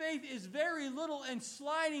 Jacob's faith is very little and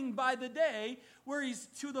sliding by the day, where he's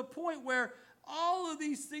to the point where all of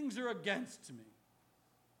these things are against me.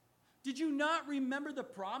 Did you not remember the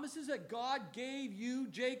promises that God gave you,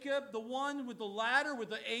 Jacob, the one with the ladder with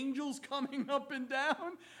the angels coming up and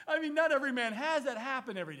down? I mean, not every man has that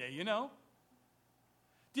happen every day, you know?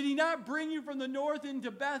 Did he not bring you from the north into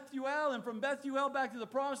Bethuel and from Bethuel back to the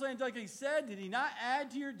promised land like he said? Did he not add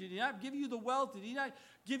to your, did he not give you the wealth? Did he not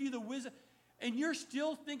give you the wisdom? And you're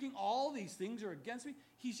still thinking all these things are against me?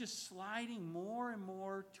 He's just sliding more and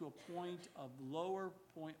more to a lower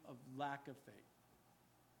point of lack of faith.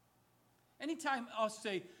 Anytime I'll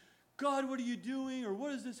say, God, what are you doing? Or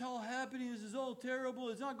what is this all happening? This is all terrible.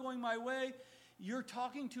 It's not going my way. You're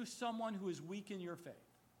talking to someone who is weak in your faith.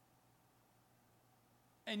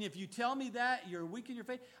 And if you tell me that you're weak in your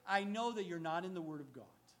faith, I know that you're not in the Word of God.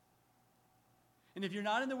 And if you're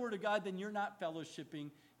not in the Word of God, then you're not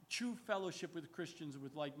fellowshipping, true fellowship with Christians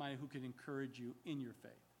with like-minded who can encourage you in your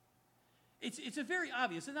faith. It's a very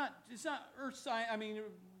obvious. It's not earth science,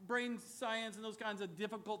 brain science and those kinds of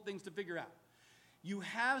difficult things to figure out. You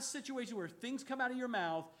have situations where things come out of your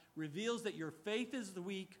mouth, reveals that your faith is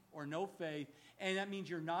weak or no faith, and that means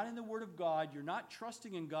you're not in the Word of God, you're not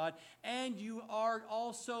trusting in God, and you are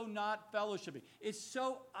also not fellowshipping. It's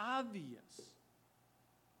so obvious.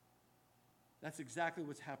 That's exactly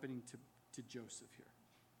what's happening to Joseph here.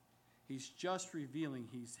 He's just revealing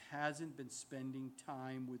he hasn't been spending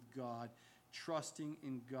time with God, trusting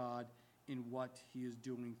in God in what he is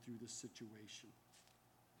doing through the situation.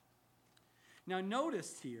 Now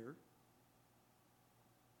notice here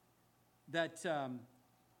that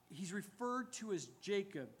he's referred to as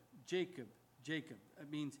Jacob.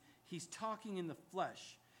 It means he's talking in the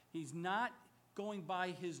flesh. He's not going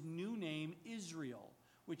by his new name, Israel,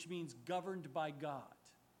 which means governed by God.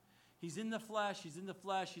 He's in the flesh, he's in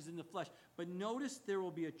the flesh. But notice there will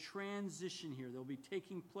be a transition here. That will be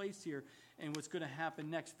taking place here and what's going to happen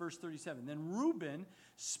next. Verse 37. Then Reuben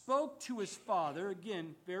spoke to his father,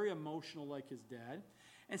 again, very emotional like his dad,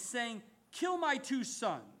 and saying, kill my 2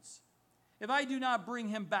 sons. If I do not bring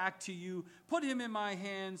him back to you, put him in my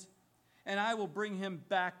hands, and I will bring him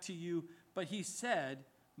back to you. But he said,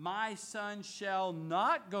 my son shall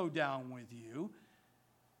not go down with you,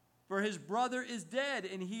 for his brother is dead,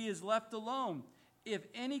 and he is left alone. If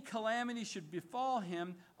any calamity should befall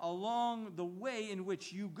him along the way in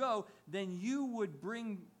which you go, then you would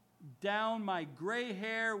bring down my gray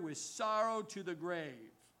hair with sorrow to the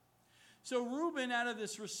grave. So Reuben, out of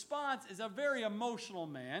this response, is a very emotional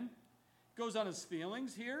man. Goes on his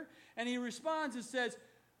feelings here, and he responds and says,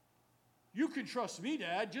 you can trust me,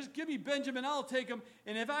 Dad. Just give me Benjamin, I'll take him,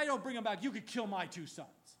 and if I don't bring him back, you could kill my 2 sons.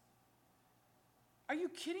 Are you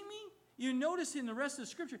kidding me? You notice in the rest of the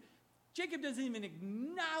scripture, Jacob doesn't even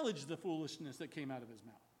acknowledge the foolishness that came out of his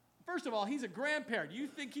mouth. First of all, he's a grandparent. You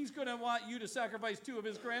think he's going to want you to sacrifice 2 of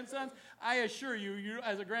his grandsons? I assure you,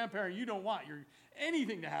 as a grandparent, you don't want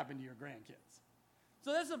anything to happen to your grandkids.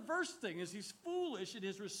 So that's the first thing, is he's foolish in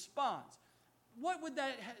his response. What would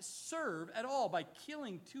that serve at all by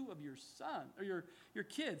killing 2 of your sons or your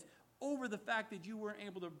kids over the fact that you weren't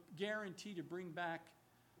able to guarantee to bring back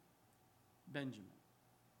Benjamin?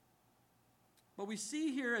 But we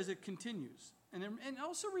see here as it continues, and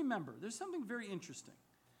also remember, there's something very interesting,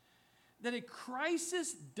 that a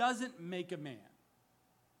crisis doesn't make a man.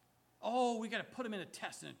 Oh, we got to put him in a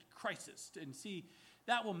test and a crisis and see,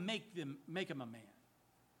 that will make him a man.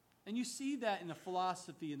 And you see that in the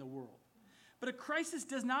philosophy in the world. But a crisis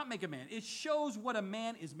does not make a man. It shows what a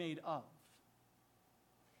man is made of.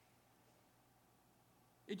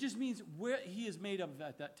 It just means where he is made of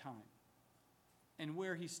at that time and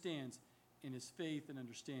where he stands in his faith and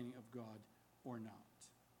understanding of God or not.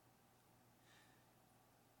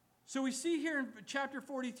 So we see here in chapter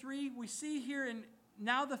 43, we see here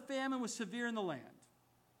now the famine was severe in the land.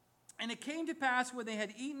 And it came to pass when they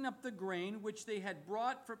had eaten up the grain which they had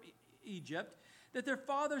brought from Egypt, that their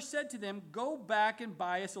father said to them, go back and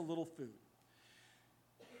buy us a little food.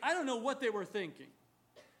 I don't know what they were thinking.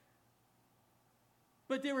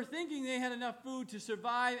 But they were thinking they had enough food to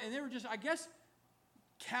survive, and they were just, I guess,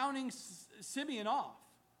 counting Simeon off.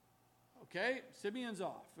 Okay, Simeon's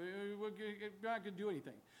off. We're not going to do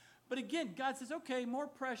anything. But again, God says, okay, more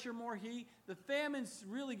pressure, more heat. The famine's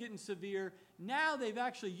really getting severe. Now they've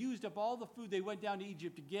actually used up all the food they went down to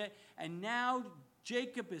Egypt to get. And now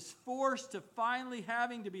Jacob is forced to finally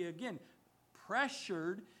having to be, again,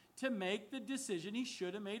 pressured to make the decision he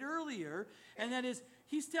should have made earlier. And that is,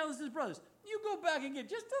 he tells his brothers, you go back and get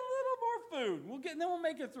just a little more food. Then we'll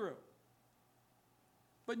make it through.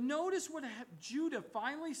 But notice what Judah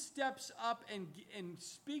finally steps up and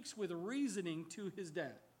speaks with reasoning to his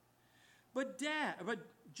dad. But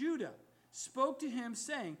Judah spoke to him,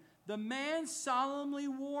 saying, the man solemnly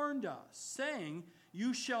warned us, saying,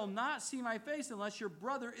 You shall not see my face unless your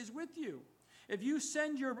brother is with you. If you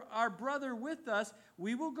send our brother with us,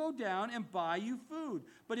 we will go down and buy you food.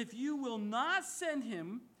 But if you will not send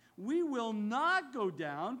him, we will not go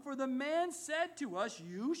down, for the man said to us,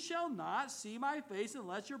 you shall not see my face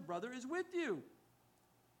unless your brother is with you.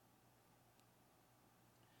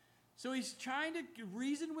 So he's trying to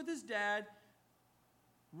reason with his dad.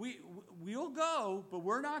 We'll go, but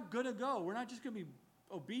we're not going to go. We're not just going to be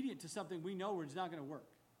obedient to something we know is not going to work.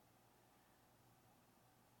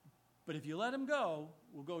 But if you let him go,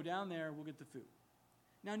 we'll go down there, we'll get the food.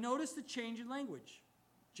 Now notice the change in language.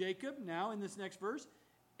 Jacob, now in this next verse,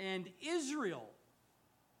 and Israel.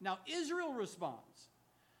 Now Israel responds.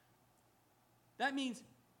 That means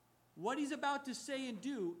what he's about to say and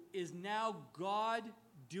do is now God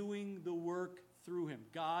doing the work through him.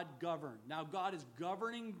 God governed. Now God is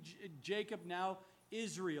governing Jacob, now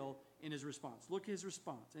Israel, in his response. Look at his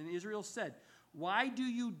response. And Israel said, why do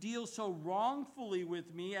you deal so wrongfully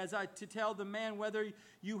with me as to tell the man whether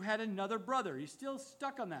you had another brother? He's still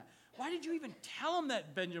stuck on that. Why did you even tell him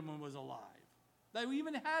that Benjamin was alive? That we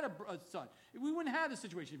even had a son. We wouldn't have a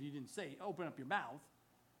situation if you didn't say, open up your mouth.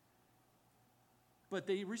 But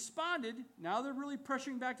they responded. Now they're really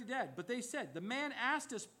pressuring back to dad. But they said, the man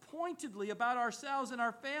asked us pointedly about ourselves and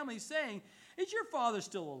our family, saying, is your father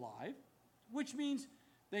still alive? Which means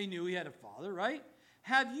they knew he had a father, right?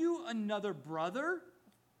 Have you another brother?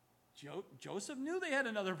 Joseph knew they had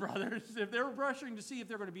another brother. If they were pressuring to see if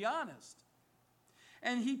they're going to be honest.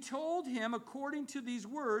 And he told him, according to these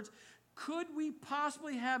words, could we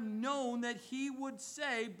possibly have known that he would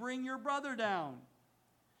say, bring your brother down?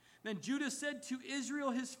 Then Judah said to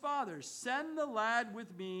Israel his father, send the lad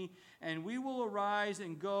with me, and we will arise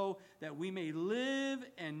and go, that we may live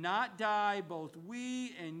and not die, both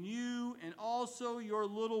we and you, and also your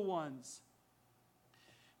little ones.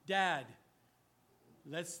 Dad,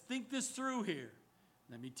 let's think this through here.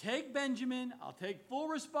 Let me take Benjamin. I'll take full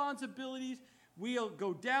responsibilities. We'll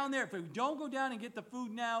go down there. If we don't go down and get the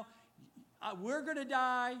food now, we're going to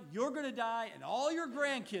die, you're going to die, and all your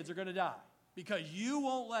grandkids are going to die. Because you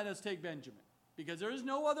won't let us take Benjamin. Because there is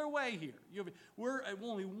no other way here. We're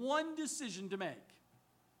only one decision to make.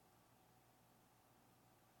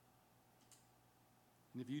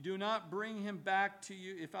 And if you do not bring him back to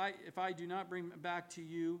you, if I do not bring him back to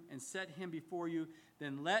you and set him before you,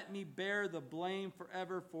 then let me bear the blame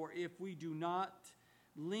forever. For if we do not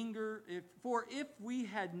linger, if we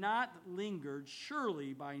had not lingered,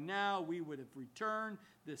 surely by now we would have returned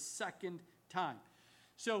the second time.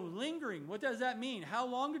 So lingering, what does that mean? How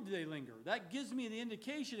long did they linger? That gives me the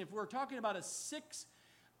indication if we're talking about a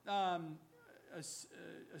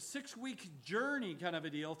 6-week journey kind of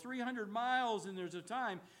a deal, 300 miles, and there's a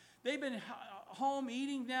time. They've been home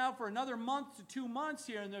eating now for another month to 2 months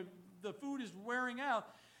here, and the food is wearing out.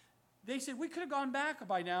 They said, we could have gone back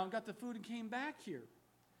by now and got the food and came back here.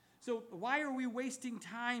 So why are we wasting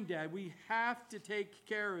time, Dad? We have to take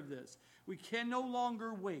care of this. We can no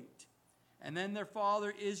longer wait. And then their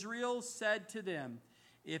father Israel said to them,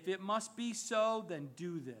 if it must be so, then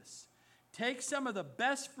do this. Take some of the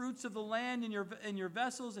best fruits of the land in your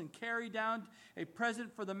vessels and carry down a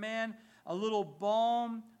present for the man, a little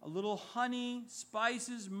balm, a little honey,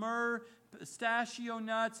 spices, myrrh, pistachio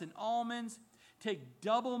nuts, and almonds. Take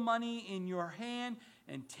double money in your hand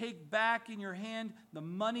and take back in your hand the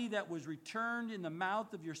money that was returned in the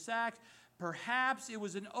mouth of your sacks. Perhaps it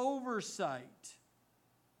was an oversight.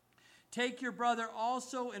 Take your brother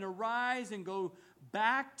also and arise and go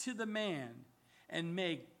back to the man, and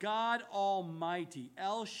may God Almighty,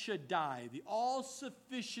 El Shaddai, the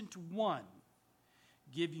all-sufficient one,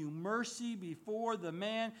 give you mercy before the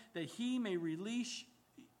man, that he may release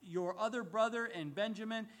your other brother and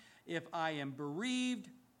Benjamin. If I am bereaved,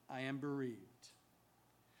 I am bereaved.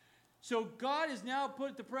 So God has now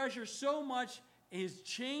put the pressure so much, is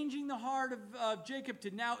changing the heart of Jacob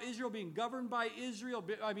to now Israel being governed by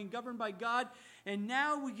governed by God. And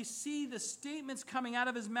now we see the statements coming out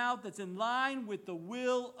of his mouth that's in line with the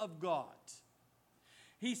will of God.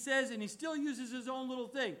 He says, and he still uses his own little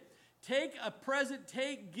thing, take a present,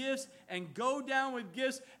 take gifts, and go down with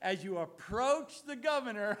gifts as you approach the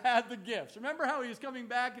governor at the gifts. Remember how he was coming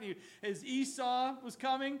back and as Esau was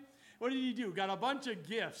coming? What did he do? Got a bunch of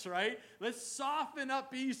gifts, right? Let's soften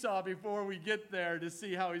up Esau before we get there to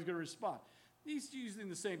see how he's going to respond. He's using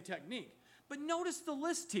the same technique. But notice the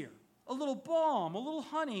list here. A little balm, a little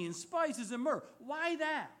honey, and spices and myrrh. Why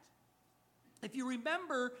that? If you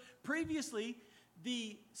remember previously,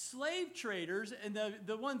 the slave traders and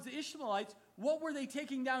the ones, the Ishmaelites, what were they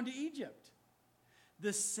taking down to Egypt?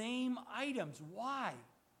 The same items. Why?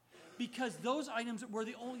 because those items were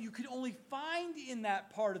the only you could only find in that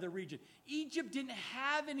part of the region. Egypt didn't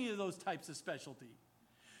have any of those types of specialty.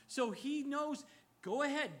 So he knows, go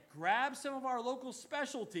ahead, grab some of our local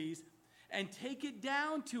specialties and take it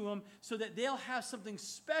down to them so that they'll have something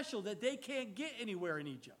special that they can't get anywhere in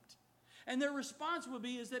Egypt. And their response will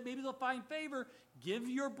be is that maybe they'll find favor, give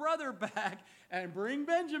your brother back and bring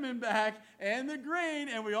Benjamin back and the grain,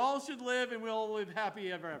 and we all should live and we'll live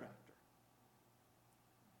happy ever after.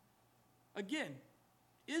 Again,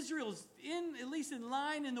 Israel's at least in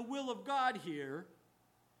line in the will of God here,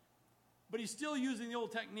 but he's still using the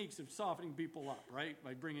old techniques of softening people up, right?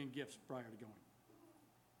 By bringing gifts prior to going.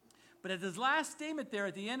 But at his last statement there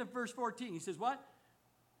at the end of verse 14, he says what?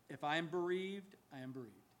 If I am bereaved, I am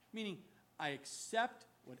bereaved. Meaning, I accept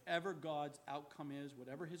whatever God's outcome is,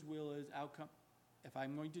 whatever his will is, outcome. If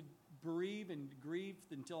I'm going to bereave and grieve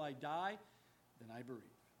until I die, then I bereave.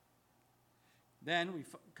 Then we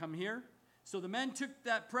come here. So the men took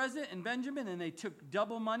that present and Benjamin, and they took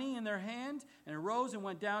double money in their hand, and arose and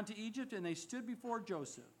went down to Egypt, and they stood before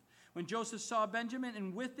Joseph. When Joseph saw Benjamin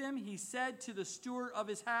and with him, he said to the steward of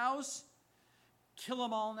his house, kill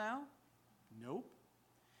them all now? Nope.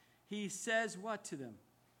 He says what to them?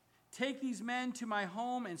 Take these men to my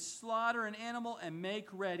home and slaughter an animal and make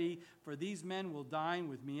ready, for these men will dine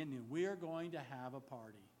with me at noon. We are going to have a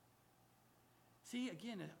party. See,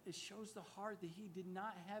 again, it shows the heart that he did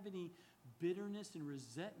not have any bitterness and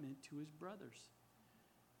resentment to his brothers.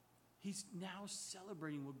 He's now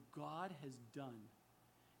celebrating what God has done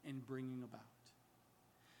in bringing about.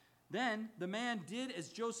 Then the man did as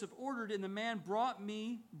Joseph ordered, and the man brought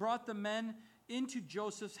the men into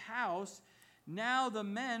Joseph's house. Now the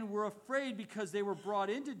men were afraid because they were brought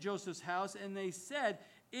into Joseph's house, and they said,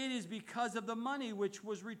 it is because of the money which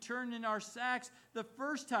was returned in our sacks the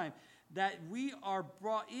first time that we are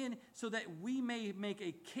brought in, so that we may make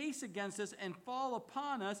a case against us and fall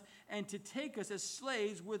upon us and to take us as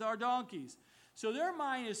slaves with our donkeys. So their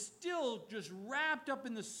mind is still just wrapped up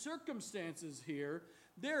in the circumstances here.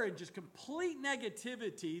 They're in just complete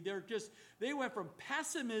negativity. They went from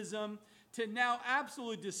pessimism to now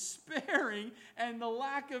absolutely despairing and the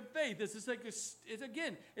lack of faith. This is like,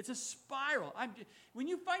 it's a spiral. When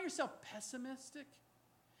you find yourself pessimistic,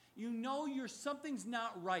 you know something's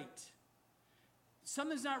not right.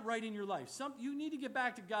 Something's not right in your life. You need to get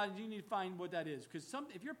back to God, and you need to find what that is. Because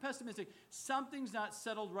if you're pessimistic, something's not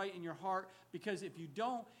settled right in your heart. Because if you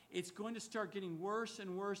don't, it's going to start getting worse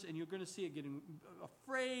and worse, and you're going to see it getting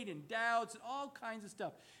afraid and doubts and all kinds of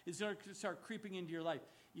stuff. It's going to start creeping into your life.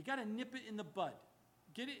 You got to nip it in the bud.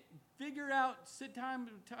 Get it, figure it out, sit time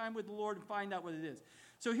with the Lord and find out what it is.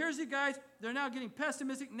 So here's the guys. They're now getting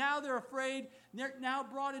pessimistic. Now they're afraid. They're now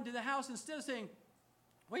brought into the house. Instead of saying,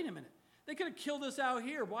 wait a minute. They could have killed us out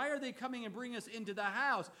here. Why are they coming and bringing us into the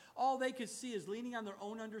house? All they could see is leaning on their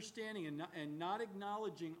own understanding and not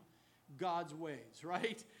acknowledging God's ways,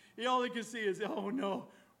 right? All they could see is, oh no,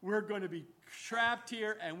 we're going to be trapped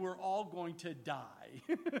here and we're all going to die.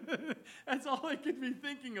 That's all they could be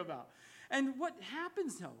thinking about. And what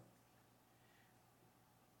happens though?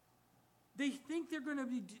 They think they're going to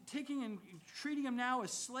be taking and treating them now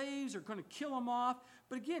as slaves or going to kill them off.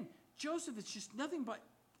 But again, Joseph is just nothing but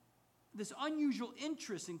this unusual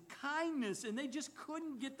interest and kindness, and they just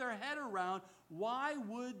couldn't get their head around, why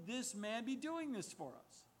would this man be doing this for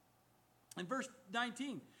us? In verse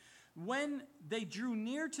 19, when they drew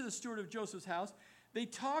near to the steward of Joseph's house, they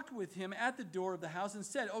talked with him at the door of the house and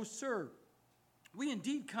said, "Oh, sir, we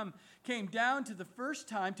indeed came down to the first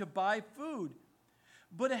time to buy food.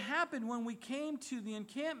 But it happened when we came to the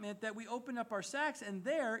encampment that we opened up our sacks, and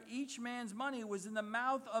there each man's money was in the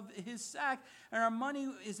mouth of his sack, and our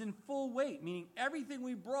money is in full weight," meaning everything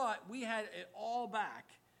we brought, we had it all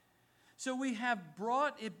back. "So we have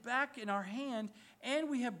brought it back in our hand, and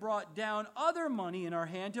we have brought down other money in our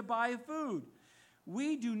hand to buy food.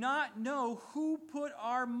 We do not know who put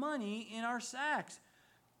our money in our sacks."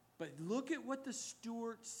 But look at what the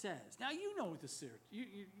steward says. Now, you know what the steward,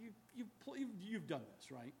 you've done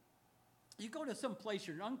this, right? You go to some place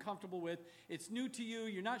you're uncomfortable with, it's new to you,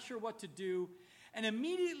 you're not sure what to do, and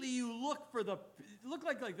immediately you look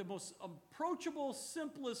like the most approachable,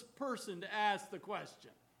 simplest person to ask the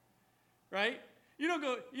question, right? You don't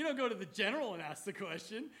go to the general and ask the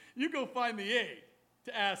question. You go find the aide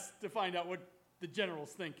to find out what the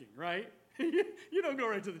general's thinking, right? You don't go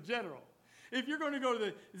right to the general. If you're going to go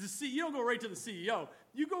to the CEO, you don't go right to the CEO.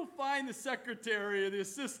 You go find the secretary or the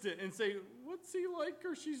assistant and say, "What's he like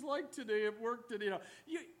or she's like today at work today?"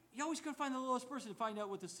 You always got to find the lowest person to find out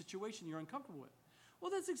what the situation you're uncomfortable with.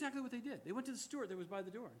 Well, that's exactly what they did. They went to the steward that was by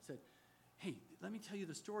the door and said, hey, let me tell you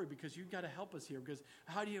the story because you've got to help us here, because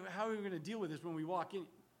how are we going to deal with this when we walk in?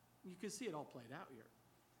 You can see it all played out here.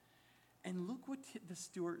 And look what the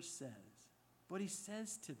steward says, what he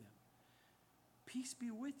says to them. Peace be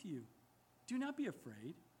with you. Do not be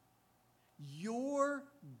afraid. Your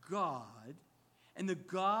God and the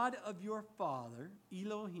God of your father,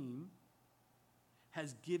 Elohim,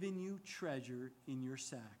 has given you treasure in your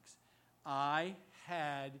sacks. I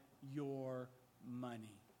had your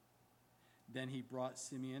money. Then he brought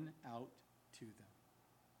Simeon out to them.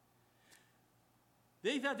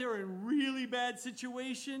 They thought they were in a really bad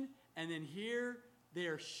situation, and then here they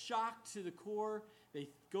are shocked to the core. They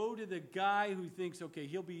go to the guy who thinks, okay,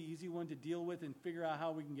 he'll be an easy one to deal with and figure out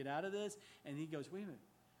how we can get out of this. And he goes, wait a minute,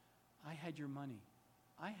 I had your money.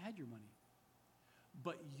 I had your money.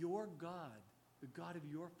 But your God, the God of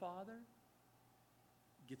your father,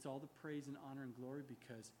 gets all the praise and honor and glory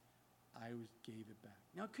because I gave it back.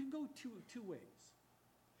 Now, it can go two ways.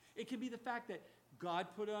 It can be the fact that God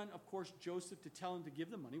put on, of course, Joseph to tell him to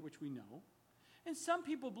give the money, which we know. And some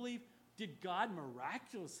people believe, did God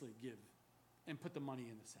miraculously give and put the money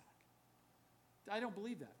in the sack? I don't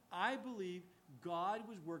believe that. I believe God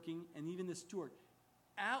was working, and even the steward,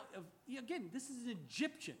 out of, again, this is an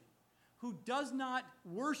Egyptian who does not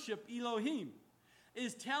worship Elohim,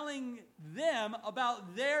 is telling them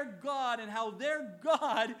about their God and how their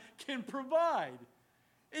God can provide.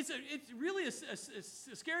 It's really a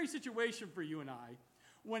scary situation for you and I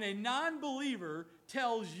when a non-believer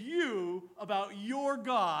tells you about your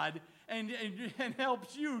God and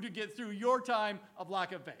helps you to get through your time of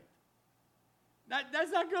lack of faith.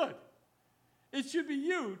 That's not good. It should be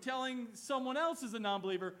you telling someone else as a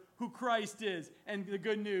non-believer who Christ is and the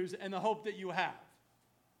good news and the hope that you have.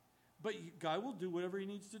 But God will do whatever he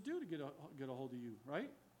needs to do to get a hold of you, right?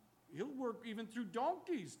 He'll work even through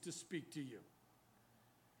donkeys to speak to you.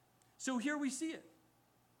 So here we see it.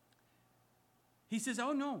 He says,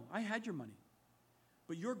 oh no, I had your money.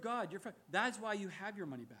 But your God, your friend, that's why you have your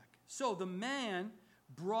money back. So the man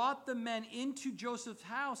brought the men into Joseph's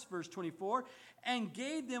house, verse 24, and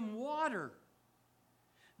gave them water.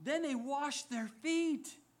 Then they washed their feet.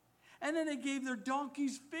 And then they gave their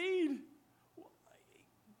donkeys feed.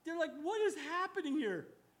 They're like, what is happening here?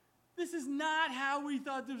 This is not how we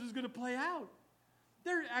thought this was going to play out.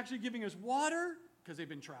 They're actually giving us water because they've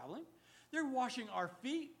been traveling. They're washing our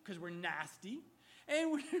feet because we're nasty.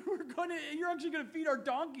 And you're actually going to feed our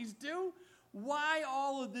donkeys too? Why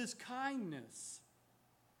all of this kindness?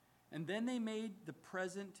 And then they made the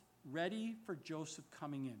present ready for Joseph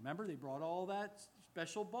coming in. Remember, they brought all that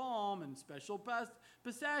special balm and special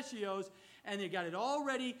pistachios, and they got it all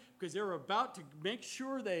ready because they were about to make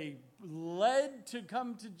sure they led to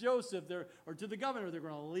come to Joseph or to the governor. They're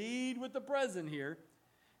going to lead with the present here.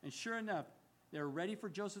 And sure enough, they were ready for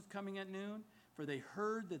Joseph coming at noon, for they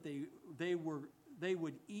heard that they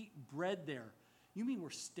would eat bread there. You mean we're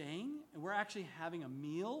staying and we're actually having a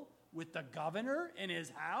meal with the governor in his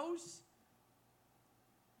house?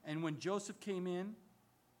 And when Joseph came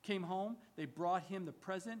home, they brought him the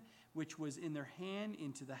present which was in their hand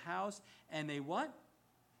into the house, and they what?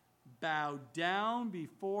 Bowed down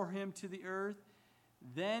before him to the earth.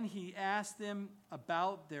 Then he asked them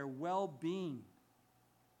about their well-being.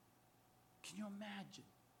 Can you imagine?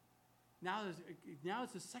 Now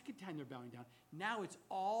it's the second time they're bowing down. Now it's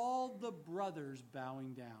all the brothers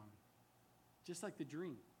bowing down, just like the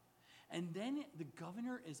dream. And then the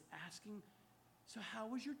governor is asking, so how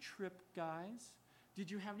was your trip, guys? Did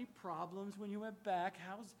you have any problems when you went back?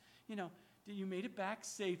 Did you made it back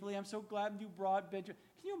safely? I'm so glad you brought Benjamin.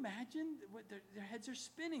 Can you imagine? Their heads are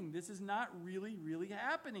spinning. This is not really, really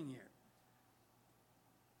happening here.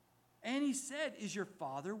 And he said, is your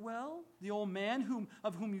father well? The old man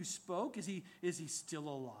of whom you spoke, is he still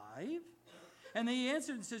alive? And they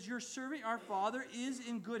answered and says, your servant, our father, is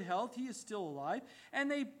in good health. He is still alive. And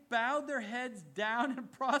they bowed their heads down and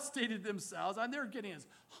prostrated themselves. And they're getting as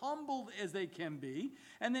humbled as they can be.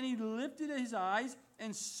 And then he lifted his eyes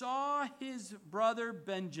and saw his brother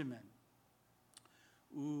Benjamin.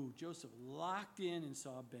 Ooh, Joseph locked in and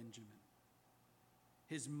saw Benjamin,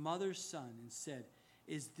 his mother's son, and said,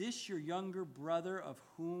 is this your younger brother of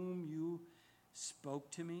whom you spoke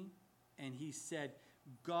to me? And he said,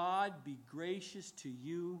 God be gracious to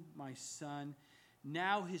you, my son.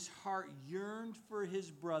 Now his heart yearned for his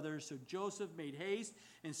brother, so Joseph made haste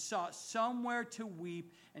and sought somewhere to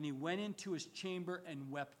weep, and he went into his chamber and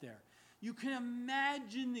wept there. You can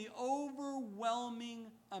imagine the overwhelming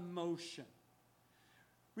emotion.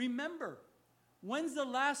 Remember, when's the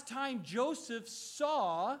last time Joseph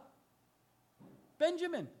saw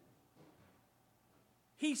Benjamin?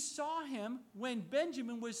 He saw him when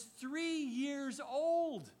Benjamin was 3 years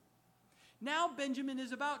old. Now Benjamin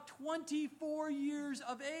is about 24 years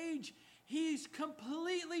of age. He's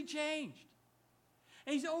completely changed.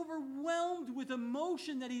 And he's overwhelmed with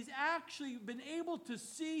emotion that he's actually been able to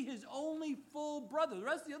see his only full brother. The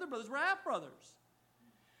rest of the other brothers were half-brothers.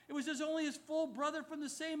 It was just only his full brother from the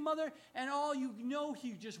same mother, and all you know,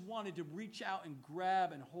 he just wanted to reach out and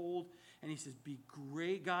grab and hold. And he says,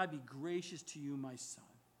 God, be gracious to you, my son.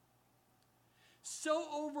 So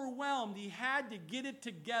overwhelmed, he had to get it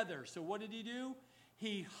together. So what did he do?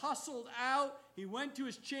 He hustled out, he went to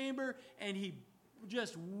his chamber, and he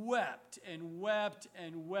just wept and wept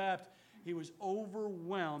and wept. He was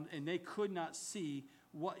overwhelmed, and they could not see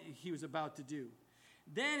what he was about to do.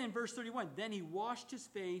 Then in verse 31, then he washed his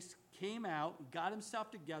face, came out, got himself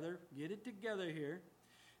together, get it together here,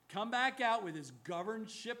 come back out with his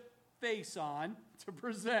governorship face on to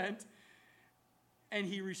present, and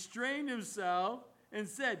he restrained himself and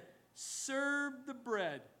said, serve the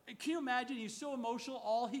bread. And can you imagine? He's so emotional,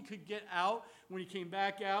 all he could get out when he came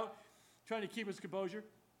back out, trying to keep his composure,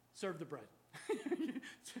 serve the bread.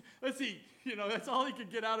 Let's eat. That's all he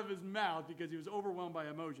could get out of his mouth because he was overwhelmed by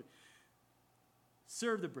emotion.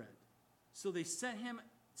 Serve the bread. So they set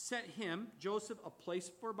him, Joseph, a place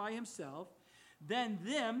for by himself. Then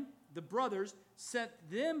the brothers, set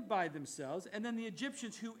them by themselves. And then the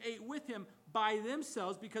Egyptians who ate with him by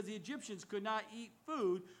themselves, because the Egyptians could not eat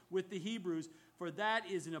food with the Hebrews, for that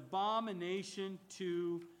is an abomination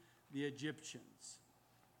to the Egyptians.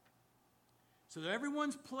 So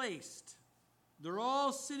everyone's placed. They're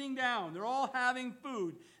all sitting down. They're all having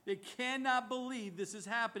food. They cannot believe this is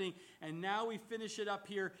happening. And now we finish it up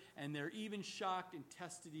here, and they're even shocked and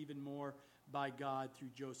tested even more by God through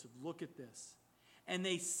Joseph. Look at this. And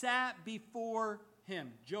they sat before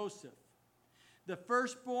him, Joseph. The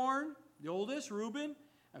firstborn, the oldest, Reuben,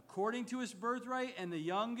 according to his birthright, and the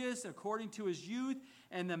youngest, according to his youth.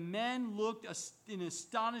 And the men looked in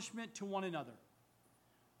astonishment to one another.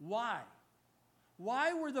 Why?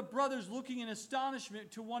 Why were the brothers looking in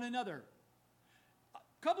astonishment to one another? A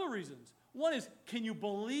couple of reasons. One is, can you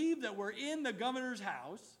believe that we're in the governor's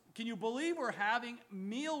house? Can you believe we're having a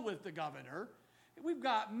meal with the governor? We've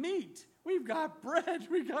got meat. We've got bread.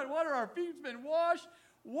 We've got water. Our feet's been washed.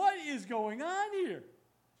 What is going on here?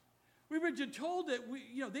 We were just told that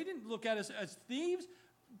they didn't look at us as thieves.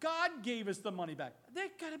 God gave us the money back.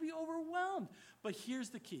 They've got to be overwhelmed. But here's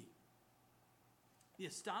the key. The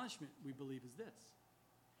astonishment, we believe, is this.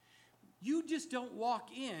 You just don't walk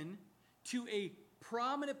in to a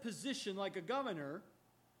prominent position like a governor.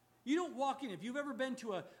 You don't walk in. If you've ever been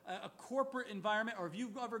to a corporate environment, or if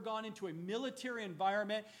you've ever gone into a military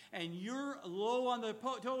environment and you're low on the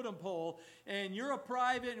totem pole and you're a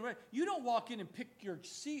private, you don't walk in and pick your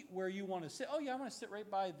seat where you want to sit. Oh, yeah, I want to sit right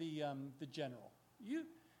by the general. You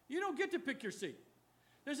don't get to pick your seat.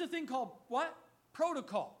 There's a thing called what?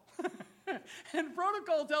 Protocol. And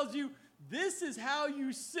protocol tells you this is how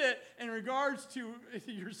you sit in regards to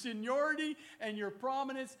your seniority and your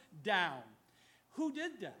prominence down. Who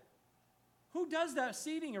did that? Who does that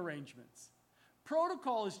seating arrangements?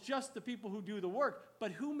 Protocol is just the people who do the work,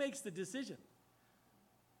 but who makes the decision?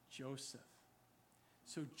 Joseph.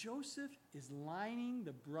 So Joseph is lining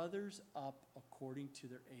the brothers up according to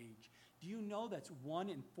their age. Do you know that's 1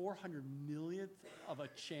 in 400 millionth of a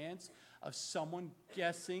chance of someone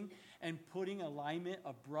guessing and putting alignment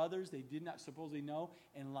of brothers they did not supposedly know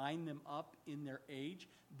and line them up in their age?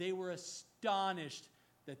 They were astonished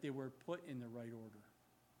that they were put in the right order.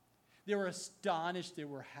 They were astonished they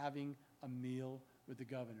were having a meal with the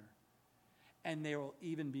governor. And they will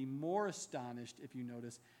even be more astonished, if you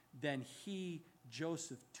notice, than he,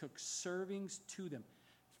 Joseph, took servings to them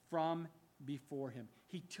from before him.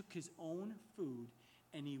 He took his own food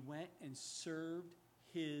and he went and served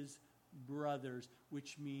his brothers,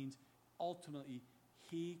 which means ultimately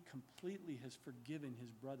he completely has forgiven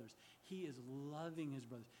his brothers. He is loving his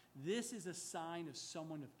brothers. This is a sign of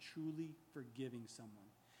someone of truly forgiving someone,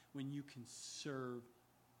 when you can serve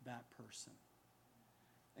that person.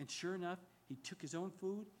 And sure enough, he took his own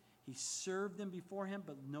food, he served them before him,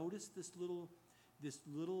 but notice this little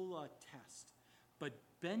test. But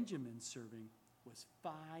Benjamin's serving was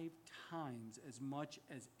 5 times as much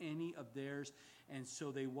as any of theirs. And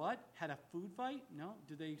so they what? Had a food fight? No.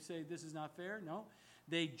 Did they say this is not fair? No.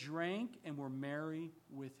 They drank and were merry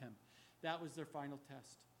with him. That was their final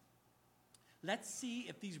test. Let's see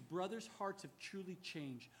if these brothers' hearts have truly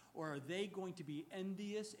changed, or are they going to be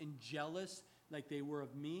envious and jealous like they were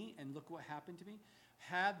of me, and look what happened to me?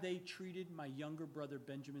 Have they treated my younger brother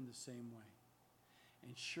Benjamin the same way?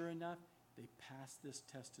 And sure enough, they passed this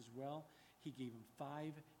test as well. he gave them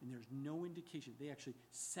 5, and there's no indication. They actually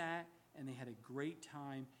sat and they had a great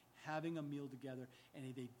time having a meal together, and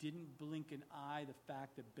they didn't blink an eye the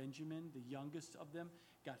fact that Benjamin, the youngest of them,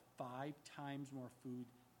 got 5 times more food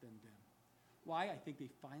than them. Why? I think they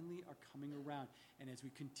finally are coming around. And as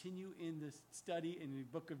we continue in this study in the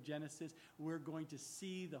book of Genesis, we're going to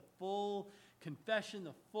see the full confession,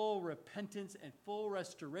 the full repentance, and full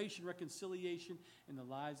restoration, reconciliation in the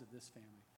lives of this family.